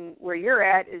imagine where you're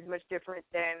at is much different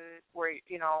than where,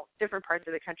 different parts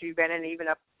of the country you've been in, even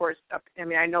up.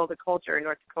 I know the culture in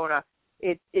North Dakota.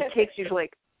 It takes you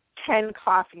like 10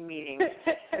 coffee meetings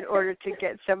in order to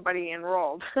get somebody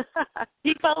enrolled.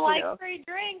 People like free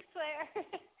drinks there.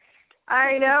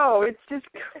 I know. It's just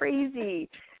crazy.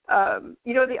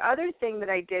 The other thing that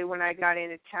I did when I got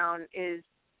into town is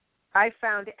I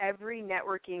found every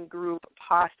networking group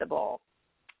possible.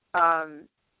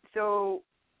 So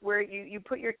where you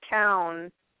put your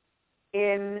town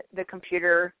in the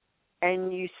computer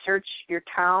and you search your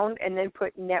town and then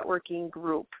put networking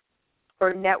group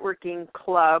or networking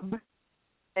club,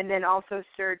 and then also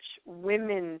search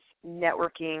women's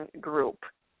networking group.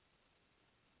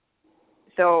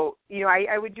 So,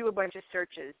 I would do a bunch of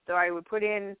searches. So I would put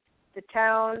in the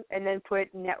town and then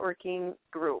put networking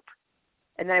group.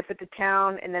 And then I put the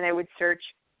town and then I would search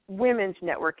women's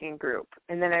networking group.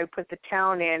 And then I would put the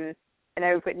town in and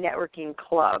I would put networking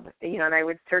club. And I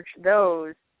would search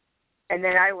those. And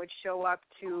then I would show up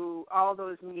to all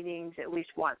those meetings at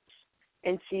least once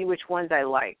and see which ones I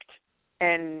liked.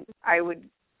 And I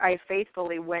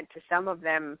faithfully went to some of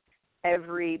them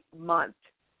every month,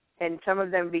 and some of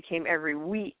them became every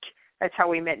week. That's how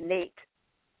we met Nate,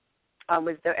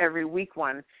 was the every week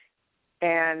one.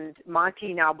 And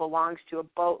Monty now belongs to a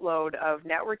boatload of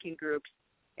networking groups,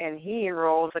 and he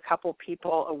enrolls a couple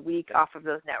people a week off of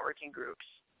those networking groups.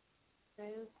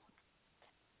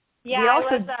 Yeah, I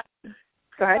was.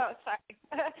 Go ahead. Oh, sorry.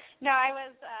 No, I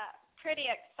was pretty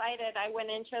excited. I went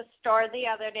into a store the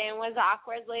other day and was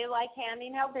awkwardly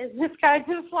handing out business cards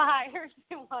and flyers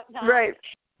and whatnot. Right.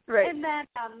 And then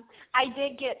I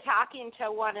did get talking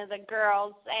to one of the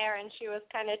girls there, and she was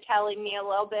kind of telling me a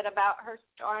little bit about her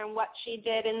store and what she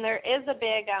did. And there is a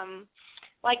big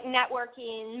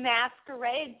networking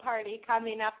masquerade party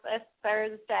coming up this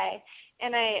Thursday.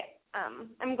 And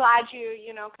I'm glad you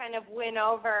kind of went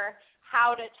over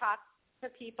how to talk to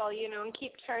people, and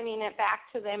keep turning it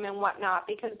back to them and whatnot,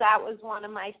 because that was one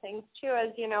of my things too,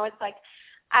 is, it's like,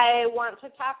 I want to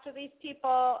talk to these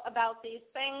people about these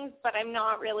things, but I'm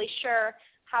not really sure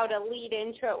how to lead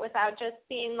into it without just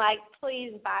being like,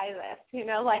 please buy this, it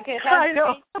has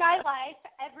changed my life.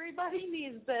 Everybody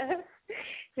needs this,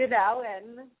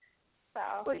 and so.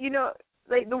 Well,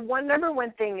 the number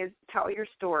one thing is tell your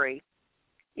story.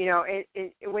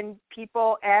 When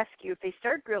people ask you, if they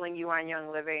start grilling you on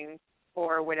Young Living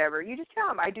or whatever, you just tell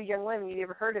them, I do Young Living. You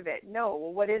never heard of it? No.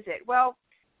 Well, what is it? Well,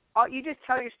 you just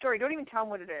tell your story. Don't even tell them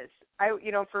what it is.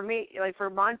 For me, for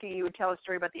Monty, you would tell a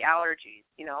story about the allergies.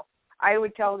 I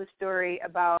would tell the story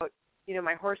about,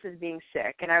 my horses being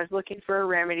sick, and I was looking for a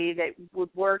remedy that would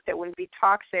work, that wouldn't be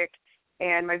toxic,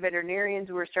 and my veterinarians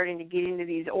were starting to get into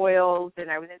these oils,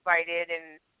 and I was invited,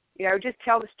 and I would just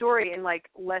tell the story in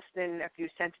less than a few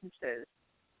sentences,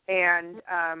 and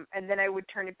then I would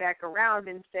turn it back around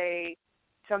and say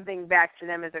something back to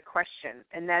them as a question,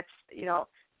 and that's your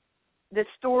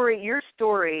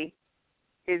story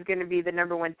is going to be the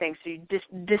number one thing. So you just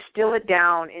distill it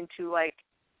down into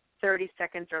 30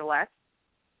 seconds or less.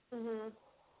 Mm-hmm.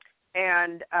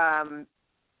 And,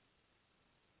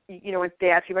 if they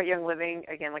ask you about Young Living,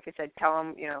 again, like I said, tell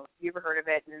them, you ever heard of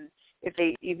it. And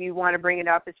if you want to bring it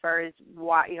up as far as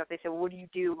why, if they say, well, what do you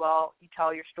do? Well, you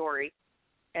tell your story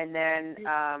and then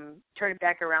turn it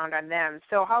back around on them.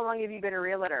 So how long have you been a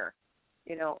realtor?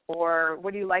 Or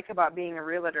what do you like about being a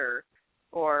realtor?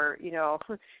 Or,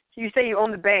 you say you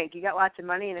own the bank, you got lots of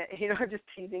money in it, I'm just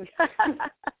teasing.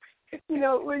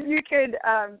 When you could,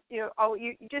 you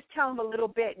just tell them a little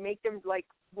bit, make them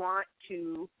want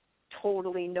to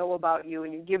totally know about you,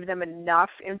 and you give them enough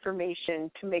information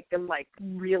to make them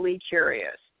really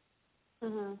curious.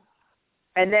 Mm-hmm.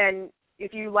 And then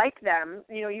if you like them,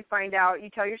 you find out, you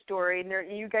tell your story, and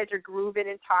you guys are grooving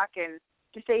and talking.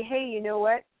 Just say, hey, you know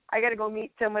what? I got to go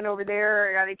meet someone over there.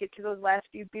 I got to get to those last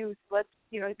few booths. Let's,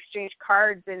 exchange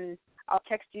cards, and I'll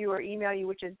text you or email you,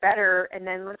 which is better, and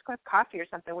then let's go have coffee or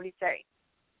something. What do you say?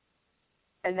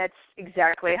 And that's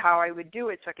exactly how I would do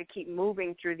it, so I could keep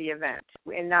moving through the event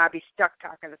and not be stuck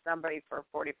talking to somebody for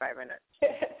 45 minutes.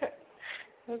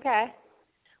 Okay.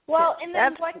 Well, and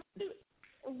then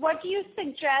what do you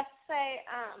suggest, say,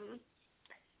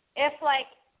 if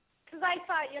because I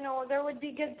thought, there would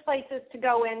be good places to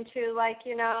go into,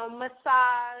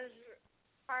 massage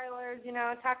parlors,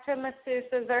 talk to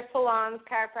masseuses or salons,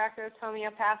 chiropractors,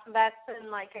 homeopaths, vets,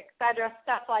 and et cetera,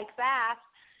 stuff like that.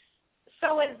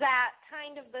 So is that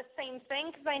kind of the same thing?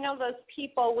 Because I know those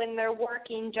people, when they're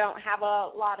working, don't have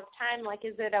a lot of time.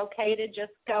 Is it okay to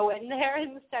just go in there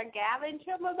and start gabbing to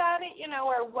them about it,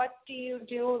 or what do you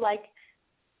do?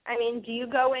 Do you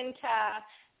go into,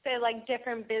 say,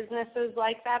 different businesses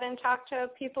like that and talk to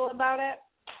people about it?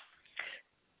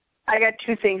 I got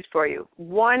two things for you.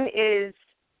 One is,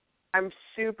 I'm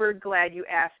super glad you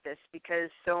asked this,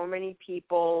 because so many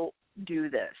people do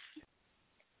this.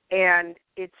 And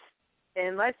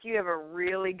unless you have a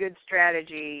really good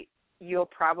strategy, you'll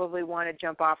probably want to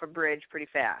jump off a bridge pretty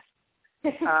fast.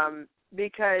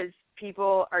 Because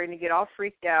people are going to get all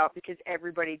freaked out because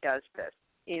everybody does this,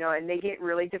 and they get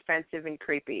really defensive and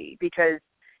creepy because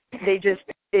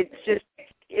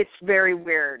it's very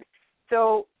weird.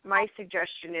 So my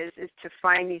suggestion is to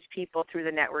find these people through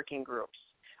the networking groups.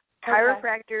 Okay.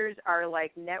 Chiropractors are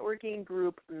like networking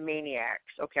group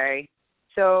maniacs, okay?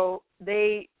 So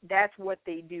that's what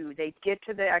they do. They get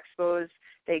to the expos,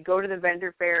 they go to the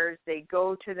vendor fairs, they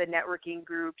go to the networking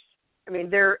groups.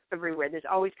 They're everywhere. There's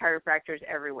always chiropractors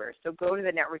everywhere. So go to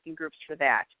the networking groups for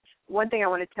that. One thing I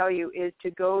want to tell you is to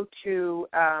go to,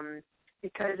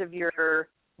 because of your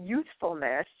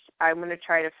youthfulness, I'm going to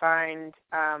try to find,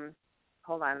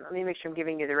 hold on. Let me make sure I'm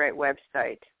giving you the right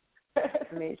website.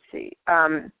 Let me see.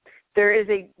 There is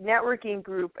a networking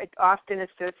group often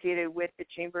associated with the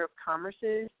Chamber of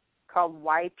Commerce's called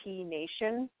YP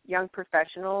Nation, Young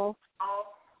Professionals.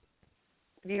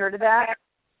 Have you heard of that?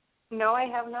 No, I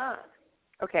have not.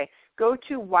 Okay. Go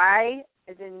to Y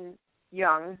as in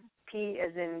young, P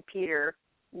as in Peter,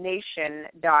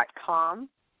 nation.com.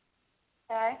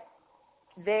 Okay.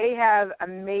 They have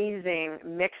amazing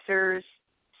mixers,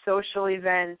 social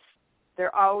events.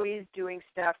 They're always doing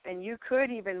stuff. And you could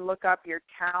even look up your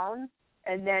town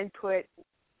and then put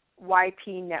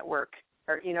YP Network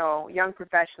or, Young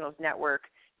Professionals Network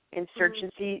in search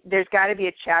and see. There's got to be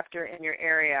a chapter in your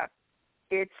area.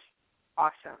 It's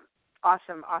awesome.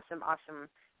 Awesome, awesome, awesome.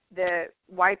 The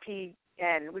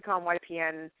YPN, we call them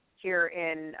YPN here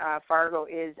in Fargo,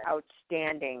 is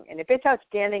outstanding. And if it's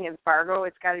outstanding in Fargo,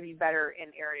 it's got to be better in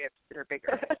areas that are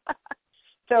bigger.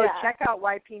 So check out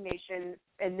YP Nation,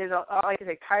 and there's, like I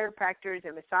say, chiropractors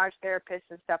and massage therapists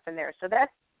and stuff in there. So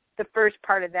that's the first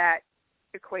part of that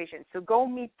equation. So go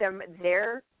meet them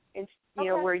there, and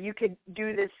where you could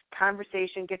do this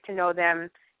conversation, get to know them,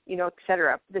 et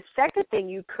cetera. The second thing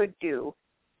you could do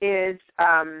is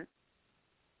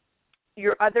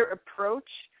your other approach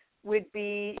would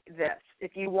be this.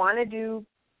 If you want to do,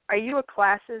 are you a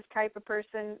classes type of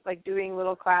person, like doing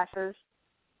little classes?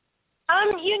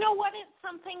 You know what? It's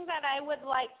something that I would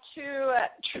like to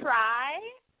try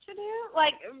to do.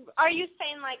 Like, are you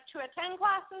saying like to attend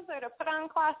classes or to put on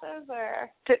classes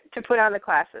or? To put on the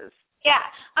classes. Yeah,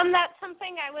 that's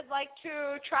something I would like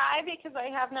to try because I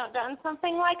have not done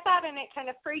something like that, and it kind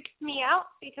of freaks me out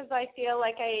because I feel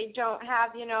like I don't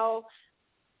have,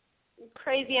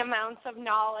 crazy amounts of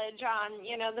knowledge on,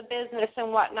 the business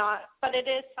and whatnot. But it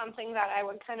is something that I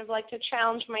would kind of like to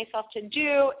challenge myself to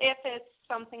do if it's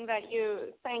something that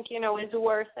you think, is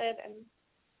worth it and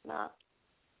not.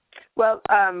 Well,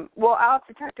 I'll have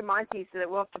to talk to Monty so that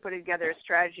we'll have to put together a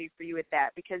strategy for you with that,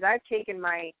 because I've taken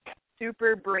my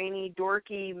super brainy,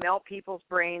 dorky, melt people's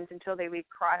brains until they leave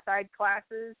cross-eyed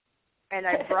classes, and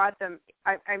I brought them,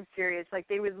 I'm serious, like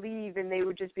they would leave and they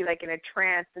would just be like in a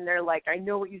trance, and they're like, I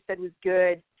know what you said was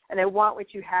good, and I want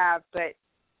what you have, but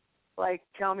like,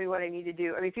 tell me what I need to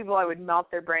do. I mean, people, I would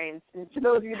melt their brains. And to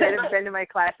those of you that have been to my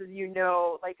classes,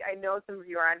 like I know some of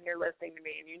you are on here listening to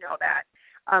me, and you know that.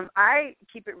 I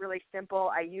keep it really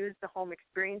simple. I use the home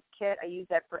experience kit. I use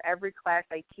that for every class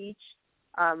I teach.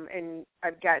 And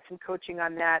I've got some coaching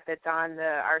on that that's on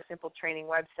our Simple Training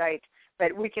website.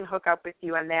 But we can hook up with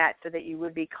you on that so that you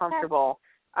would be comfortable.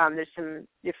 There's some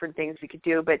different things we could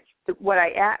do. But why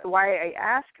I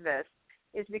ask this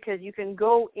is because you can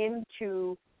go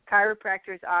into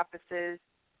chiropractors' offices,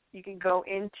 you can go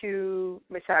into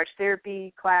massage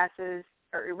therapy classes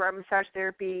or massage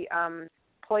therapy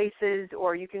places,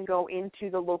 or you can go into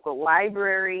the local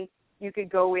library, you could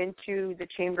go into the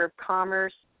Chamber of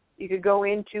Commerce, you could go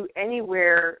into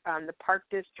anywhere, the Park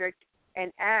District,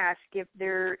 and ask if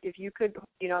you could,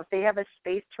 if they have a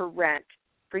space to rent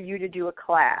for you to do a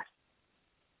class.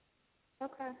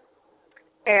 Okay.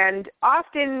 And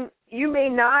often you may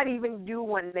not even do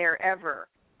one there ever,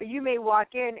 but you may walk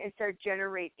in and start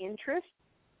generate interest.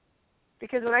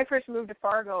 Because when I first moved to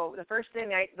Fargo, the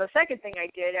second thing I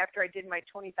did after I did my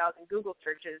 20,000 Google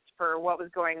searches for what was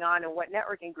going on and what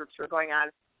networking groups were going on,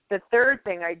 the third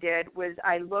thing I did was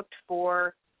I looked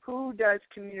for who does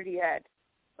community ed.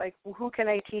 Like, who can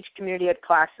I teach community ed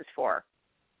classes for?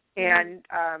 And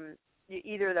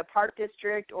either the Park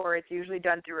District, or it's usually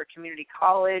done through a community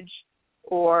college,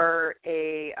 or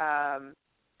in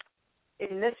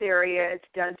this area, it's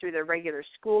done through the regular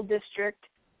school district.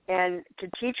 And to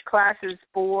teach classes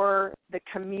for the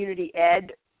community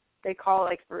ed, they call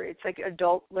it, it's like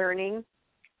adult learning.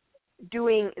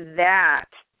 Doing that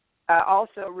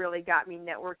also really got me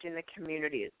networked in the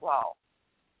community as well.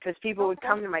 Because people would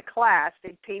come to my class,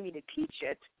 they'd pay me to teach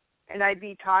it, and I'd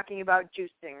be talking about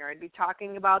juicing, or I'd be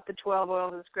talking about the 12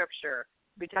 oils of Scripture,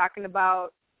 I'd be talking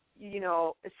about,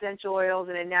 essential oils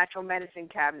in a natural medicine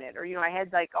cabinet, or, I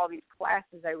had like all these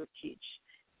classes I would teach.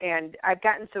 And I've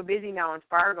gotten so busy now in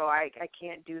Fargo, I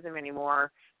can't do them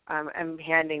anymore. I'm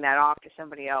handing that off to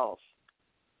somebody else.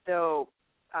 So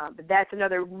but that's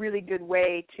another really good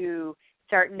way to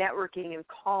start networking and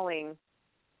calling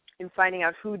and finding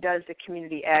out who does the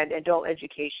community ed, adult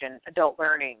education, adult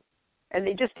learning. And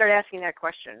they just start asking that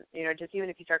question. Just even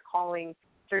if you start calling,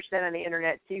 search that on the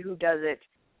internet, see who does it,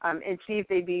 and see if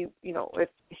they'd be,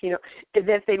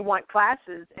 if they'd want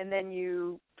classes, and then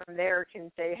you from there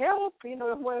can say, help,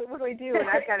 what do I do? And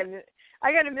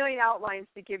I got a million outlines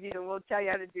to give you, and we'll tell you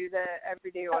how to do the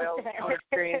everyday oil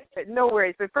experience. But no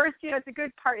worries. But first, it's a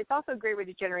good part. It's also a great way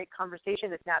to generate conversation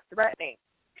that's not threatening.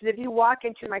 Because if you walk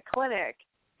into my clinic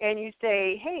and you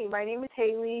say, hey, my name is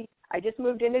Haley. I just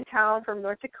moved into town from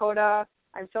North Dakota.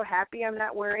 I'm so happy I'm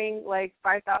not wearing like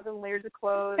 5,000 layers of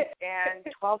clothes and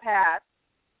 12 hats.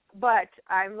 But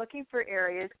I'm looking for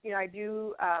areas, I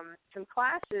do some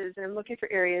classes, and I'm looking for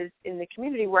areas in the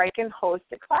community where I can host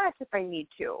a class if I need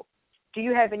to. Do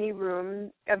you have any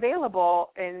room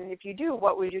available? And if you do,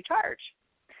 what would you charge?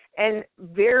 And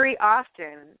very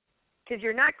often, because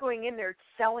you're not going in there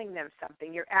selling them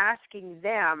something, you're asking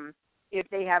them if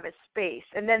they have a space.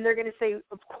 And then they're going to say,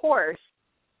 of course,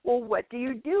 well, what do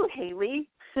you do, Haley?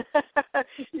 And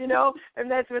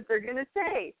that's what they're going to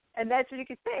say. And that's what you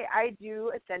can say. I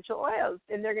do essential oils.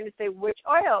 And they're going to say, which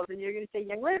oils? And you're going to say,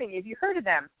 Young Living. Have you heard of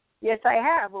them? Yes, I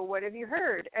have. Well, what have you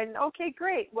heard? And, okay,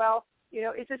 great. Well,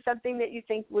 is this something that you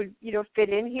think would, fit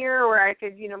in here, or I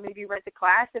could, maybe rent a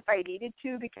class if I needed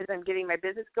to, because I'm getting my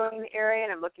business going in the area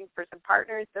and I'm looking for some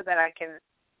partners so that I can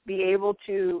be able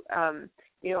to,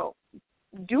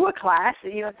 do a class. So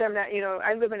I'm not,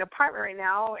 I live in an apartment right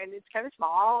now, and it's kind of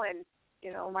small, and,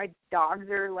 my dogs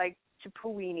are like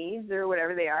Chihuahuas or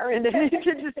whatever they are, and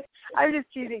I'm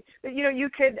just teasing. But, you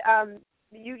could,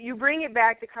 you bring it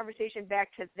back, the conversation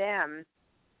back to them,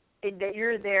 that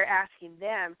you're there asking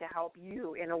them to help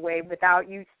you in a way without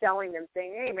you selling them,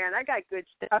 saying, hey, man, I got good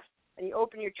stuff. And you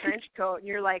open your trench coat, and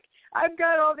you're like, I've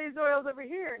got all these oils over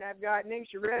here, and I've got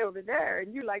Nature Red over there,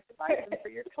 and you like to buy them for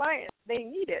your clients. They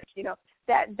need it.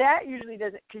 That usually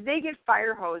doesn't, because they get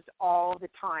fire hosed all the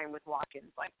time with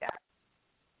walk-ins like that.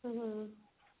 Mm-hmm.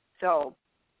 So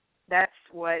that's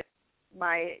what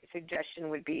my suggestion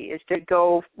would be, is to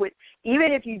go with,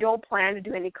 even if you don't plan to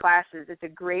do any classes, it's a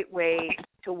great way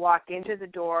to walk into the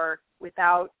door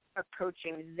without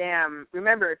approaching them.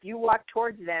 Remember, if you walk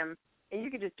towards them, and you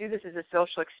can just do this as a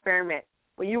social experiment,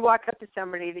 when you walk up to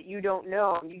somebody that you don't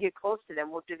know and you get close to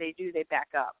them, what do? They back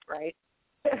up, right?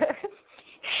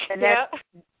 And that's,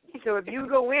 so if you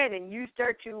go in and you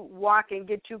start to walk and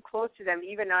get too close to them,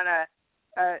 even on a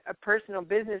personal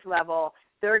business level,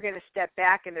 they're going to step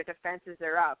back and their defenses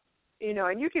are up.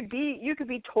 And you could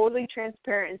be totally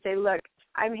transparent and say, look,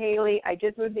 I'm Haley. I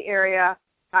just moved the area.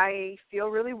 I feel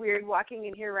really weird walking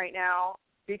in here right now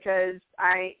because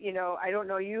I don't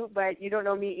know you, but you don't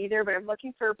know me either, but I'm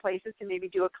looking for places to maybe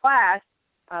do a class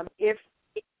if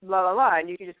blah, blah, blah, and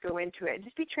you can just go into it.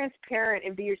 Just be transparent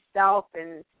and be yourself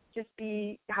and just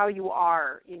be how you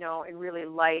are, and really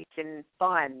light and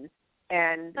fun,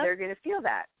 and they're going to feel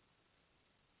that.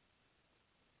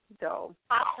 So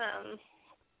awesome.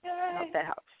 I hope that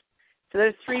helps. So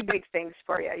there's 3 big things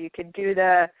for you. You could do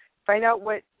find out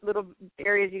what little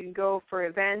areas you can go for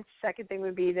events. Second thing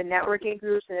would be the networking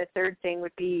groups, and the third thing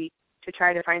would be to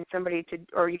try to find somebody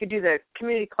or you could do the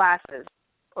community classes,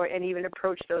 and even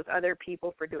approach those other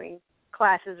people for doing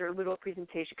classes or little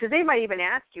presentations, because they might even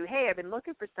ask you, hey, I've been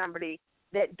looking for somebody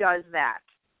that does that.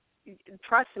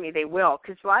 Trust me, they will,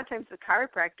 because a lot of times the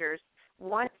chiropractors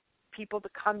want people to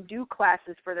come do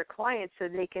classes for their clients so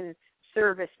they can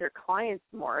service their clients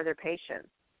more, their patients.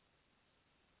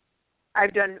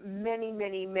 I've done many,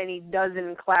 many, many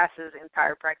dozen classes in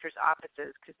chiropractors'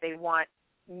 offices because they want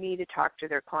me to talk to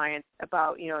their clients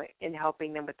about, in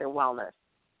helping them with their wellness.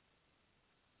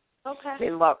 Okay. They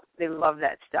love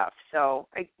that stuff. So,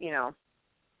 that's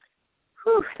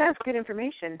good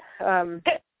information.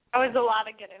 That was a lot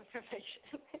of good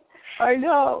information. I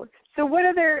know. So what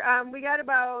other, we got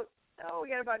about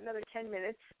another 10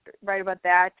 minutes, right about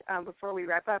that, before we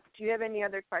wrap up. Do you have any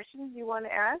other questions you want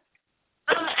to ask?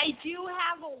 I do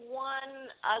have one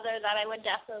other that I would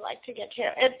definitely like to get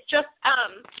to. It's just,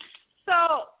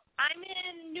 so I'm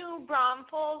in New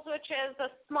Braunfels, which is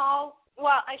a small,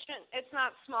 it's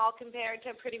not small compared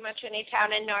to pretty much any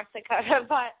town in North Dakota,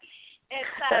 but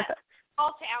it's a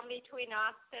small town between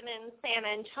Austin and San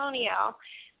Antonio.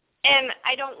 And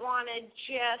I don't want to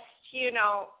just,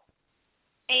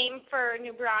 aim for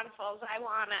New Braunfels. I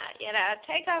want to,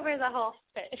 take over the whole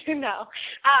state, I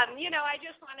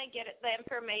just want to get the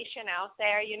information out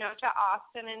there, to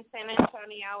Austin and San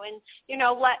Antonio and,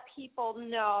 let people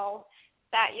know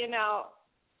that,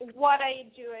 what I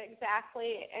do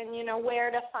exactly and,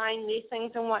 where to find these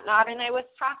things and whatnot. And I was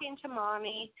talking to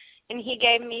Mommy, and he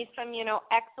gave me some,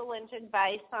 excellent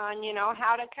advice on,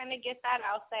 how to kind of get that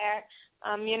out there.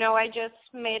 I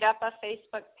just made up a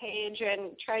Facebook page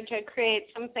and tried to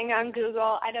create something on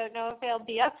Google. I don't know if it'll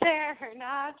be up there or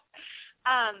not.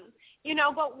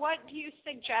 But what do you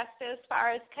suggest as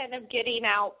far as kind of getting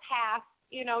out past,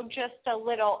 just a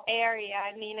little area?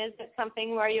 I mean, is it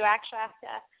something where you actually have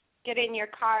to get in your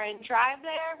car and drive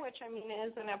there, which, I mean,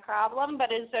 isn't a problem,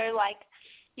 but is there,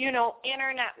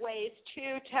 internet ways,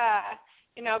 too, to,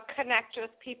 connect with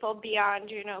people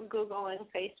beyond, Google and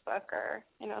Facebook or,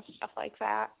 stuff like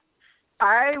that?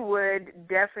 I would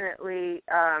definitely,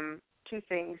 two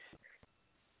things.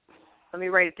 Let me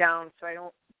write it down so I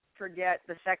don't forget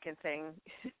the second thing.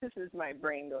 This is my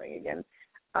brain going again.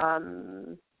 I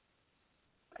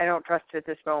don't trust it at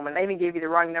this moment. I even gave you the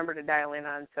wrong number to dial in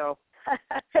on, so.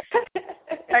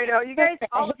 I know. You guys,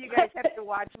 all of you guys have to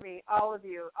watch me. All of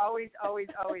you. Always, always,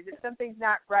 always. If something's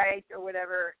not right or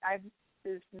whatever,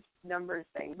 there's this numbers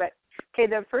thing. But, okay,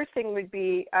 the first thing would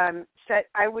be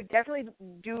I would definitely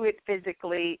do it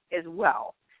physically as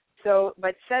well. So,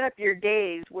 but set up your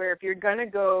days where if you're going to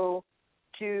go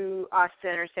to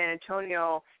Austin or San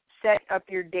Antonio, set up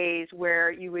your days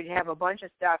where you would have a bunch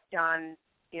of stuff done,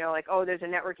 there's a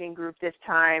networking group this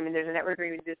time and there's a networking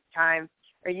group this time.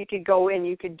 Or you could go in,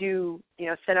 you could do,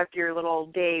 set up your little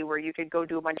day where you could go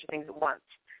do a bunch of things at once.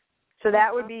 So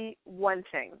that would be one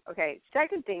thing. Okay,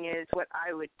 second thing is what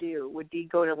I would do would be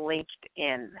go to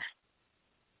LinkedIn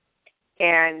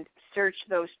and search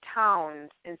those towns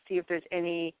and see if there's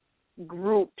any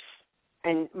groups.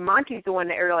 And Monty's the one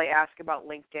that really asked about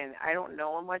LinkedIn. I don't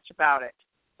know much about it.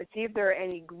 But see if there are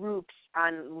any groups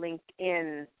on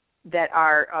LinkedIn that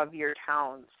are of your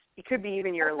towns. It could be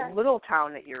even your little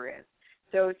town that you're in.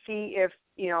 So see if,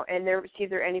 see if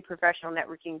there are any professional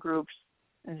networking groups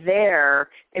there,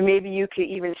 and maybe you could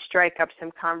even strike up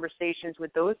some conversations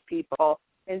with those people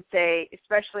and say,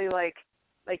 especially like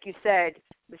you said,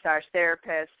 massage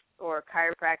therapists or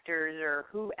chiropractors or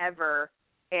whoever,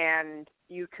 and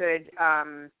you could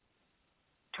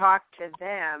talk to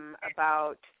them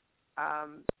about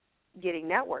getting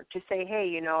networked. Just say,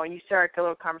 hey, and you start a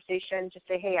little conversation. Just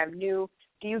say, hey, I'm new.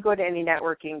 Do you go to any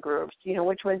networking groups?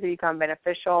 Which ones have become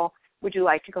beneficial? Would you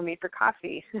like to go meet for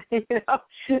coffee? This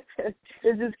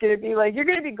is going to be you're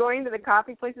going to be going to the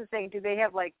coffee places saying, do they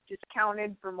have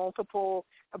discounted for multiple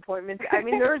appointments? I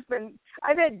mean,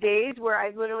 I've had days where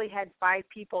I've literally had 5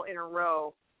 people in a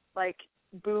row,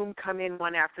 boom, come in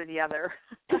one after the other.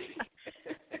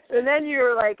 And then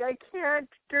you're like, I can't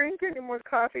drink any more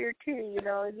coffee or tea,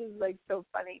 it's just so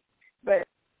funny. But,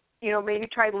 maybe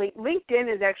try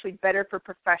LinkedIn is actually better for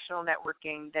professional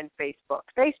networking than Facebook.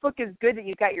 Facebook is good that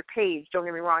you've got your page, don't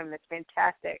get me wrong, that's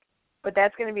fantastic. But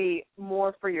that's going to be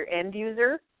more for your end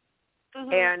user.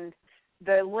 Mm-hmm. And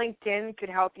the LinkedIn could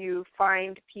help you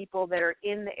find people that are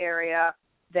in the area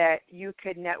that you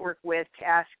could network with to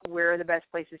ask where the best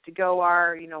places to go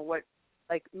are.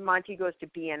 Monty goes to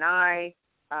BNI.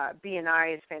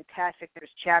 BNI is fantastic.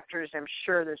 There's chapters. I'm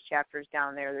sure there's chapters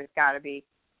down there. There's got to be.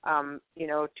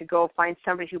 To go find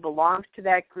somebody who belongs to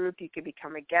that group. You could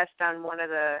become a guest on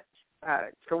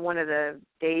for one of the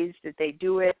days that they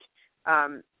do it.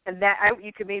 And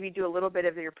you could maybe do a little bit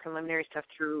of your preliminary stuff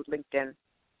through LinkedIn.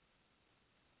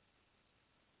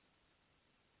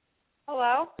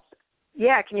 Hello?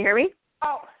 Yeah, can you hear me?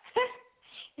 Oh,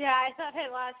 yeah, I thought I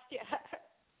lost you.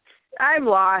 I'm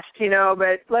lost,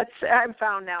 but I'm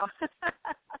found now.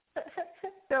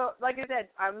 So, like I said,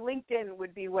 LinkedIn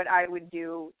would be what I would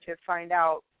do to find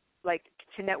out,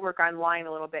 to network online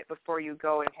a little bit before you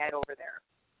go and head over there.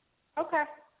 Okay.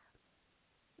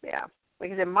 Yeah.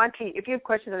 Like I said, Monty, if you have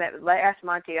questions on that, ask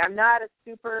Monty. I'm not a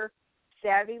super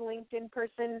savvy LinkedIn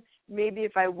person. Maybe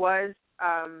if I was,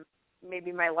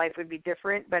 maybe my life would be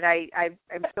different. But I'm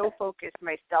so focused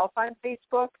myself on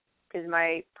Facebook because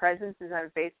my presence is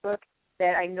on Facebook,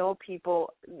 that I know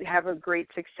people have a great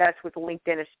success with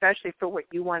LinkedIn, especially for what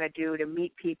you want to do, to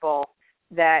meet people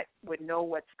that would know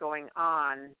what's going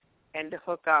on and to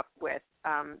hook up with.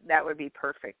 That would be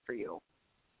perfect for you.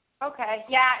 Okay,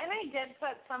 yeah, and I did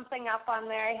put something up on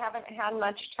there. I haven't had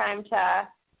much time to,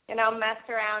 mess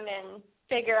around and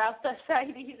figure out the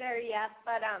site either yet.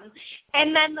 But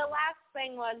and then the last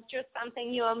thing was just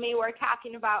something you and me were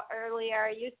talking about earlier.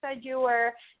 You said you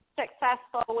were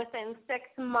successful within 6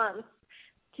 months.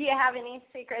 Do you have any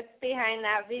secrets behind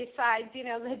that besides,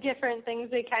 the different things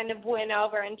we kind of went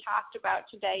over and talked about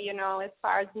today, as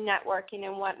far as networking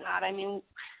and whatnot? I mean,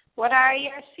 what are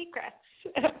your secrets?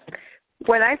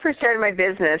 When I first started my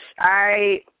business,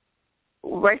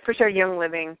 when I first started Young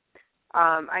Living,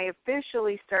 I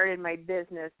officially started my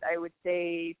business, I would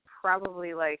say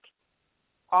probably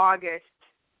August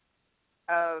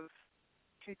of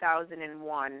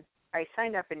 2001. I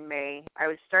signed up in May. I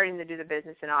was starting to do the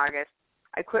business in August.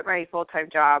 I quit my full-time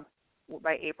job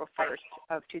by April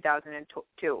 1st of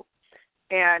 2002.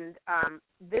 And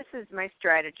this is my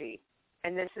strategy,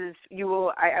 and this is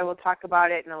I will talk about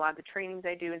it in a lot of the trainings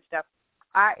I do and stuff.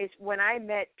 It's when I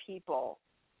met people,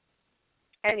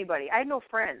 anybody. I had no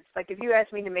friends. Like if you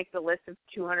asked me to make the list of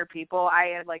 200 people, I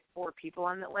had like 4 people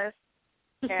on the list,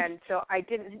 and so I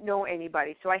didn't know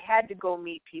anybody. So I had to go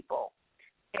meet people,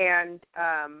 and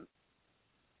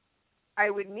I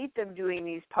would meet them doing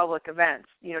these public events,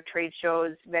 trade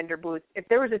shows, vendor booths. If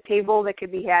there was a table that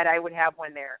could be had, I would have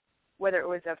one there. Whether it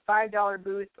was a $5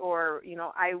 booth or,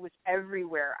 I was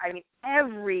everywhere. I mean,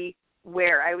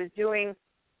 everywhere. I was doing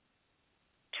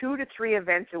 2 to 3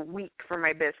 events a week for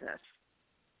my business.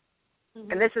 Mm-hmm.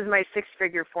 And this is my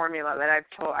 6-figure formula that I've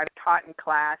taught in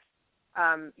class.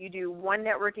 You do 1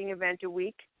 networking event a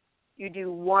week. You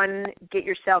do 1 get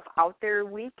yourself out there a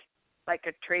week, like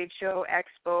a trade show,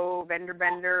 expo, vendor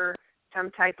bender,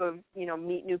 some type of,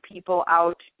 meet new people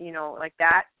out, like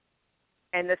that.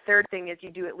 And the third thing is you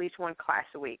do at least 1 class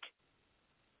a week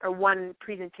or 1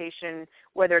 presentation,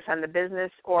 whether it's on the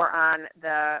business or on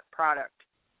the product.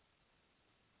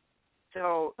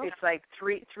 So It's like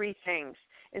three things.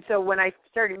 And so when I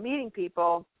started meeting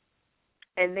people,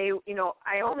 and they,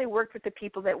 I only worked with the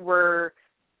people that were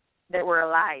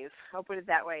alive. I'll put it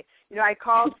that way. I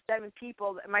called 7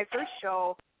 people. My first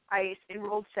show, I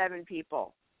enrolled 7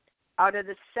 people. Out of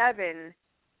the 7,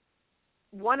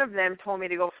 one of them told me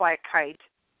to go fly a kite,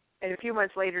 and a few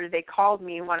months later they called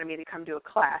me and wanted me to come to a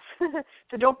class.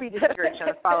 So don't be discouraged on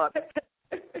the follow-up.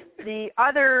 The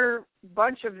other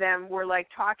bunch of them were like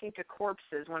talking to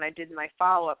corpses when I did my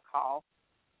follow-up call.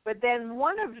 But then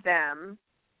one of them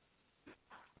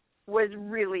was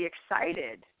really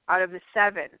excited out of the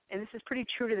 7, and this is pretty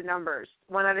true to the numbers.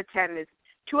 1 out of 10 is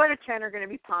 2 out of 10 are going to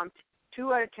be pumped.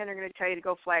 2 out of 10 are going to tell you to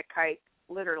go fly a kite,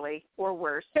 literally, or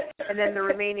worse. And then the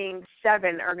remaining 6 are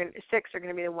going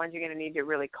to be the ones you're going to need to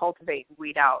really cultivate and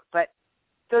weed out. But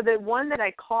so the one that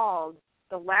I called,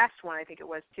 the last one I think it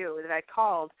was too, that I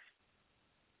called,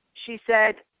 she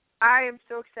said, I am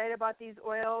so excited about these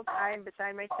oils. I am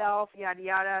beside myself, yada,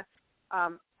 yada.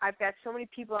 I've got so many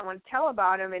people I want to tell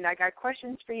about them, and I got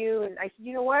questions for you. And I said,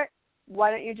 you know what?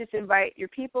 Why don't you just invite your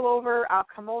people over? I'll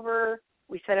come over.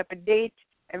 We set up a date.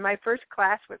 And my first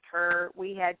class with her,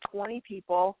 we had 20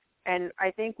 people, and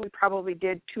I think we probably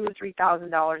did $2,000 or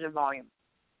 $3,000 in volume.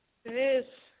 It is.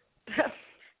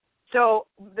 So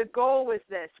the goal was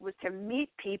to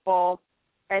meet people,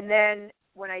 and then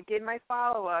when I did my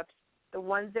follow-ups, the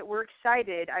ones that were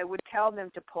excited, I would tell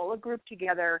them to pull a group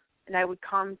together, and I would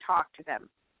come talk to them.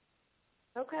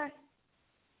 Okay.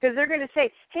 Because they're going to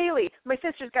say, Haley, my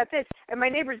sister's got this, and my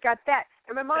neighbor's got that,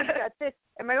 and my mom's got this,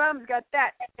 and my mom's got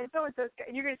that, and so-and-so.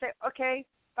 And you're going to say, okay,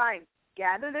 fine.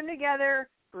 Gather them together,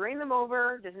 bring them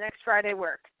over. Does next Friday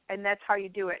work? And that's how you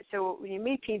do it. So when you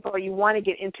meet people, you want to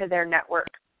get into their network.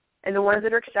 And the ones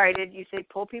that are excited, you say,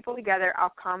 pull people together.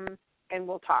 I'll come, and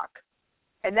we'll talk.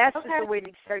 And that's just the way to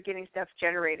start getting stuff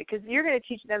generated, because you're going to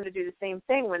teach them to do the same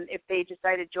thing if they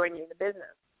decide to join you in the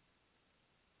business.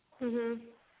 Mhm.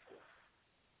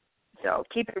 So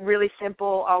keep it really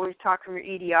simple. Always talk from your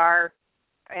EDR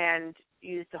and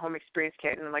use the home experience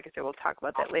kit. And like I said, we'll talk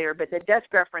about that later. But the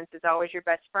desk reference is always your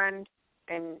best friend.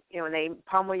 And, when they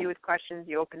pummel you with questions,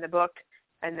 you open the book.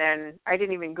 And then I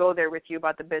didn't even go there with you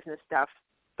about the business stuff.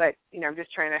 But, I'm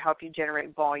just trying to help you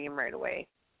generate volume right away.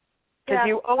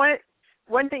 Because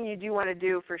one thing you do want to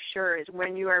do for sure is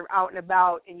when you are out and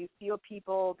about and you feel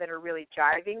people that are really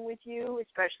jiving with you,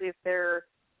 especially if they're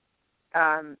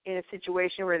in a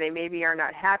situation where they maybe are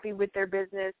not happy with their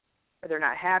business, or they're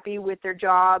not happy with their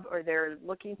job, or they're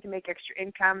looking to make extra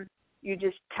income, you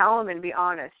just tell them and be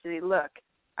honest. Say, look,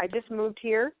 I just moved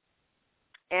here,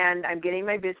 and I'm getting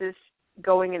my business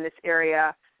going in this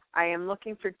area. I am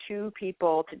looking for 2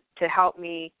 people to help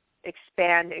me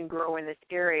expand and grow in this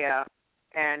area.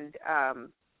 And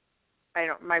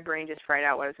my brain just fried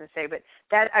out what I was going to say, but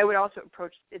that I would also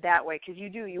approach it that way, because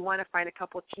you want to find a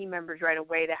couple of team members right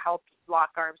away to help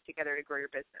lock arms together to grow your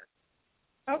business.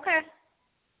 Okay.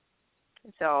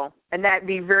 So, and that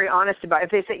be very honest about it.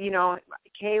 If they say,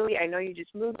 Kaylee, I know you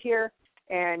just moved here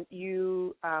and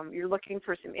you're looking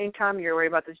for some income, you're worried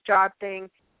about this job thing.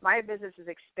 My business is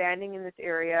expanding in this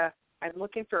area. I'm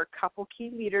looking for a couple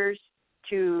key leaders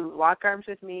to lock arms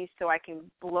with me so I can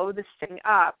blow this thing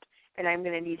up, and I'm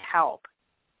going to need help.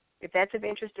 If that's of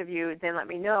interest of you, then let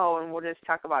me know, and we'll just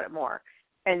talk about it more.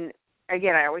 And,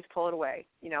 again, I always pull it away.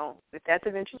 If that's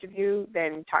of interest of you,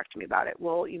 then talk to me about it.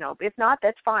 Well, if not,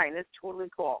 that's fine. That's totally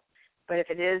cool. But if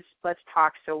it is, let's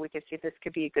talk so we can see if this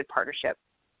could be a good partnership.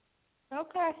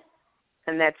 Okay.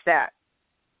 And that's that.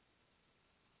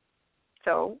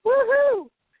 So, woohoo!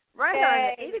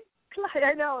 Right on.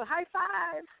 I know. High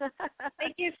five.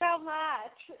 Thank you so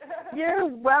much. You're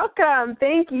welcome.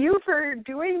 Thank you for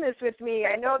doing this with me.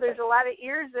 I know there's a lot of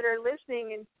ears that are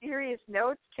listening and serious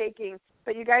notes taking,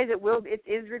 but you guys, it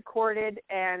is recorded,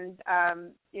 and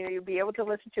you'll be able to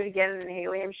listen to it again. And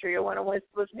Haley, I'm sure you'll want to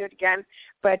listen to it again.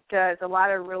 But it's a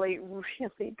lot of really,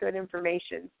 really good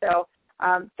information. So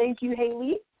thank you,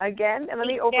 Haley, again. And let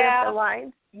me open up the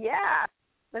lines. Yeah.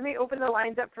 Let me open the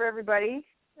lines up for everybody.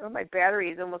 Oh, my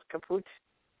battery is almost kaput.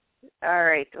 All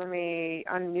right, let me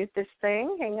unmute this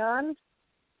thing. Hang on.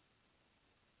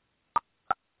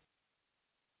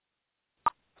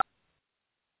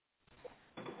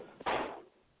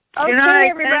 Okay,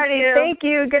 everybody. Thank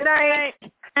you. Good night.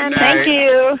 And thank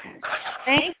you.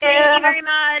 Thank you very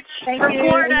much. Thank For you.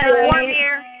 Florida, warm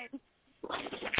here.